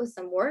that up with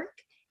some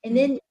work. And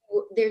then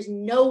there's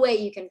no way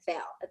you can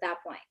fail at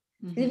that point.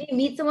 Because if you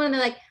meet someone and they're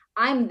like,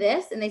 "I'm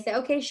this," and they say,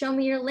 "Okay, show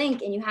me your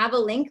link," and you have a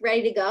link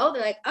ready to go,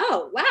 they're like,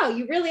 "Oh, wow,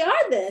 you really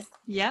are this."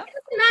 Yeah. It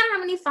doesn't matter how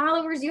many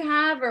followers you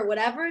have or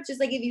whatever. It's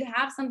just like if you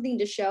have something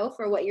to show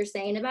for what you're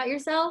saying about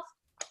yourself,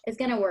 it's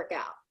going to work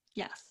out.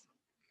 Yes.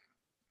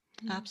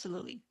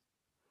 Absolutely.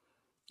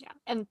 Yeah.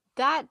 And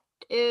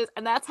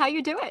that's how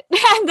you do it.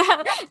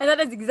 and that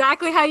is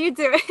exactly how you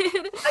do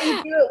it. How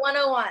you do it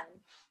 101.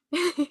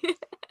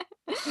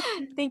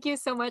 Thank you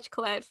so much,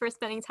 Colette, for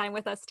spending time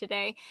with us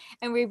today.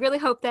 And we really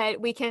hope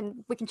that we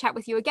can chat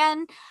with you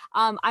again.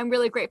 I'm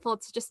really grateful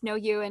to just know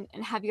you and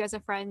have you as a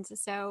friend.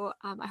 So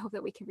I hope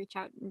that we can reach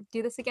out and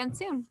do this again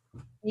soon.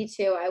 Me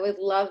too. I would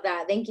love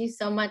that. Thank you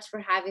so much for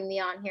having me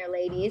on here,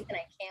 ladies. And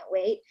I can't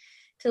wait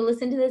to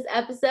listen to this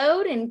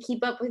episode and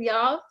keep up with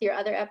y'all with your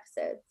other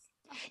episodes.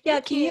 Yeah.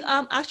 Can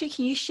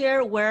you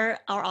share where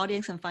our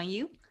audience can find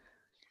you?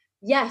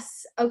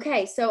 Yes.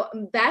 Okay. So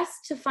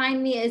best to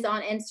find me is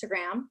on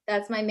Instagram.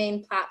 That's my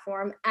main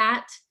platform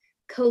at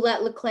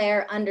Colette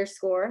LeClaire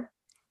 _.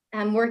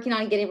 I'm working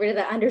on getting rid of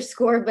that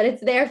underscore, but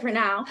it's there for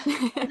now.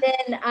 And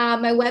then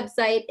my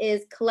website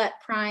is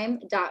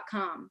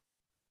ColettePrime.com.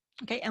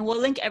 Okay. And we'll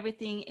link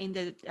everything in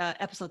the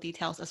episode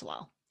details as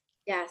well.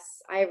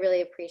 Yes. I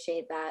really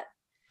appreciate that.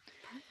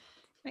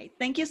 Right.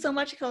 Thank you so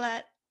much,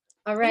 Colette.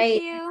 All right.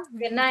 Thank you.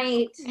 Good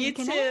night. You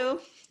too.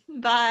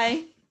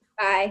 Bye.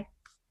 Bye.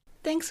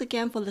 Thanks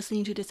again for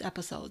listening to this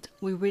episode.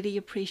 We really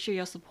appreciate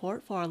your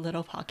support for our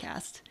little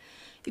podcast.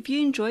 If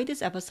you enjoyed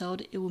this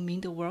episode, it would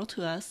mean the world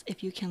to us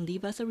if you can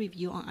leave us a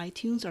review on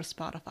iTunes or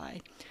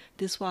Spotify.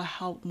 This will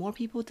help more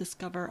people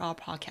discover our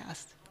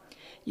podcast.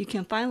 You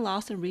can find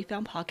Lost and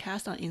Refound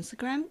podcast on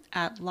Instagram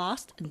at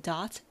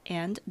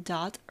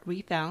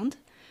lost.and.refound.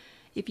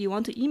 If you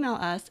want to email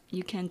us,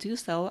 you can do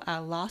so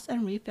at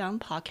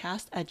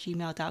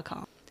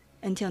lostandrefoundpodcast@gmail.com.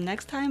 Until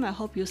next time, I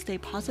hope you stay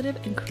positive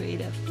and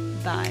creative.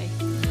 Bye.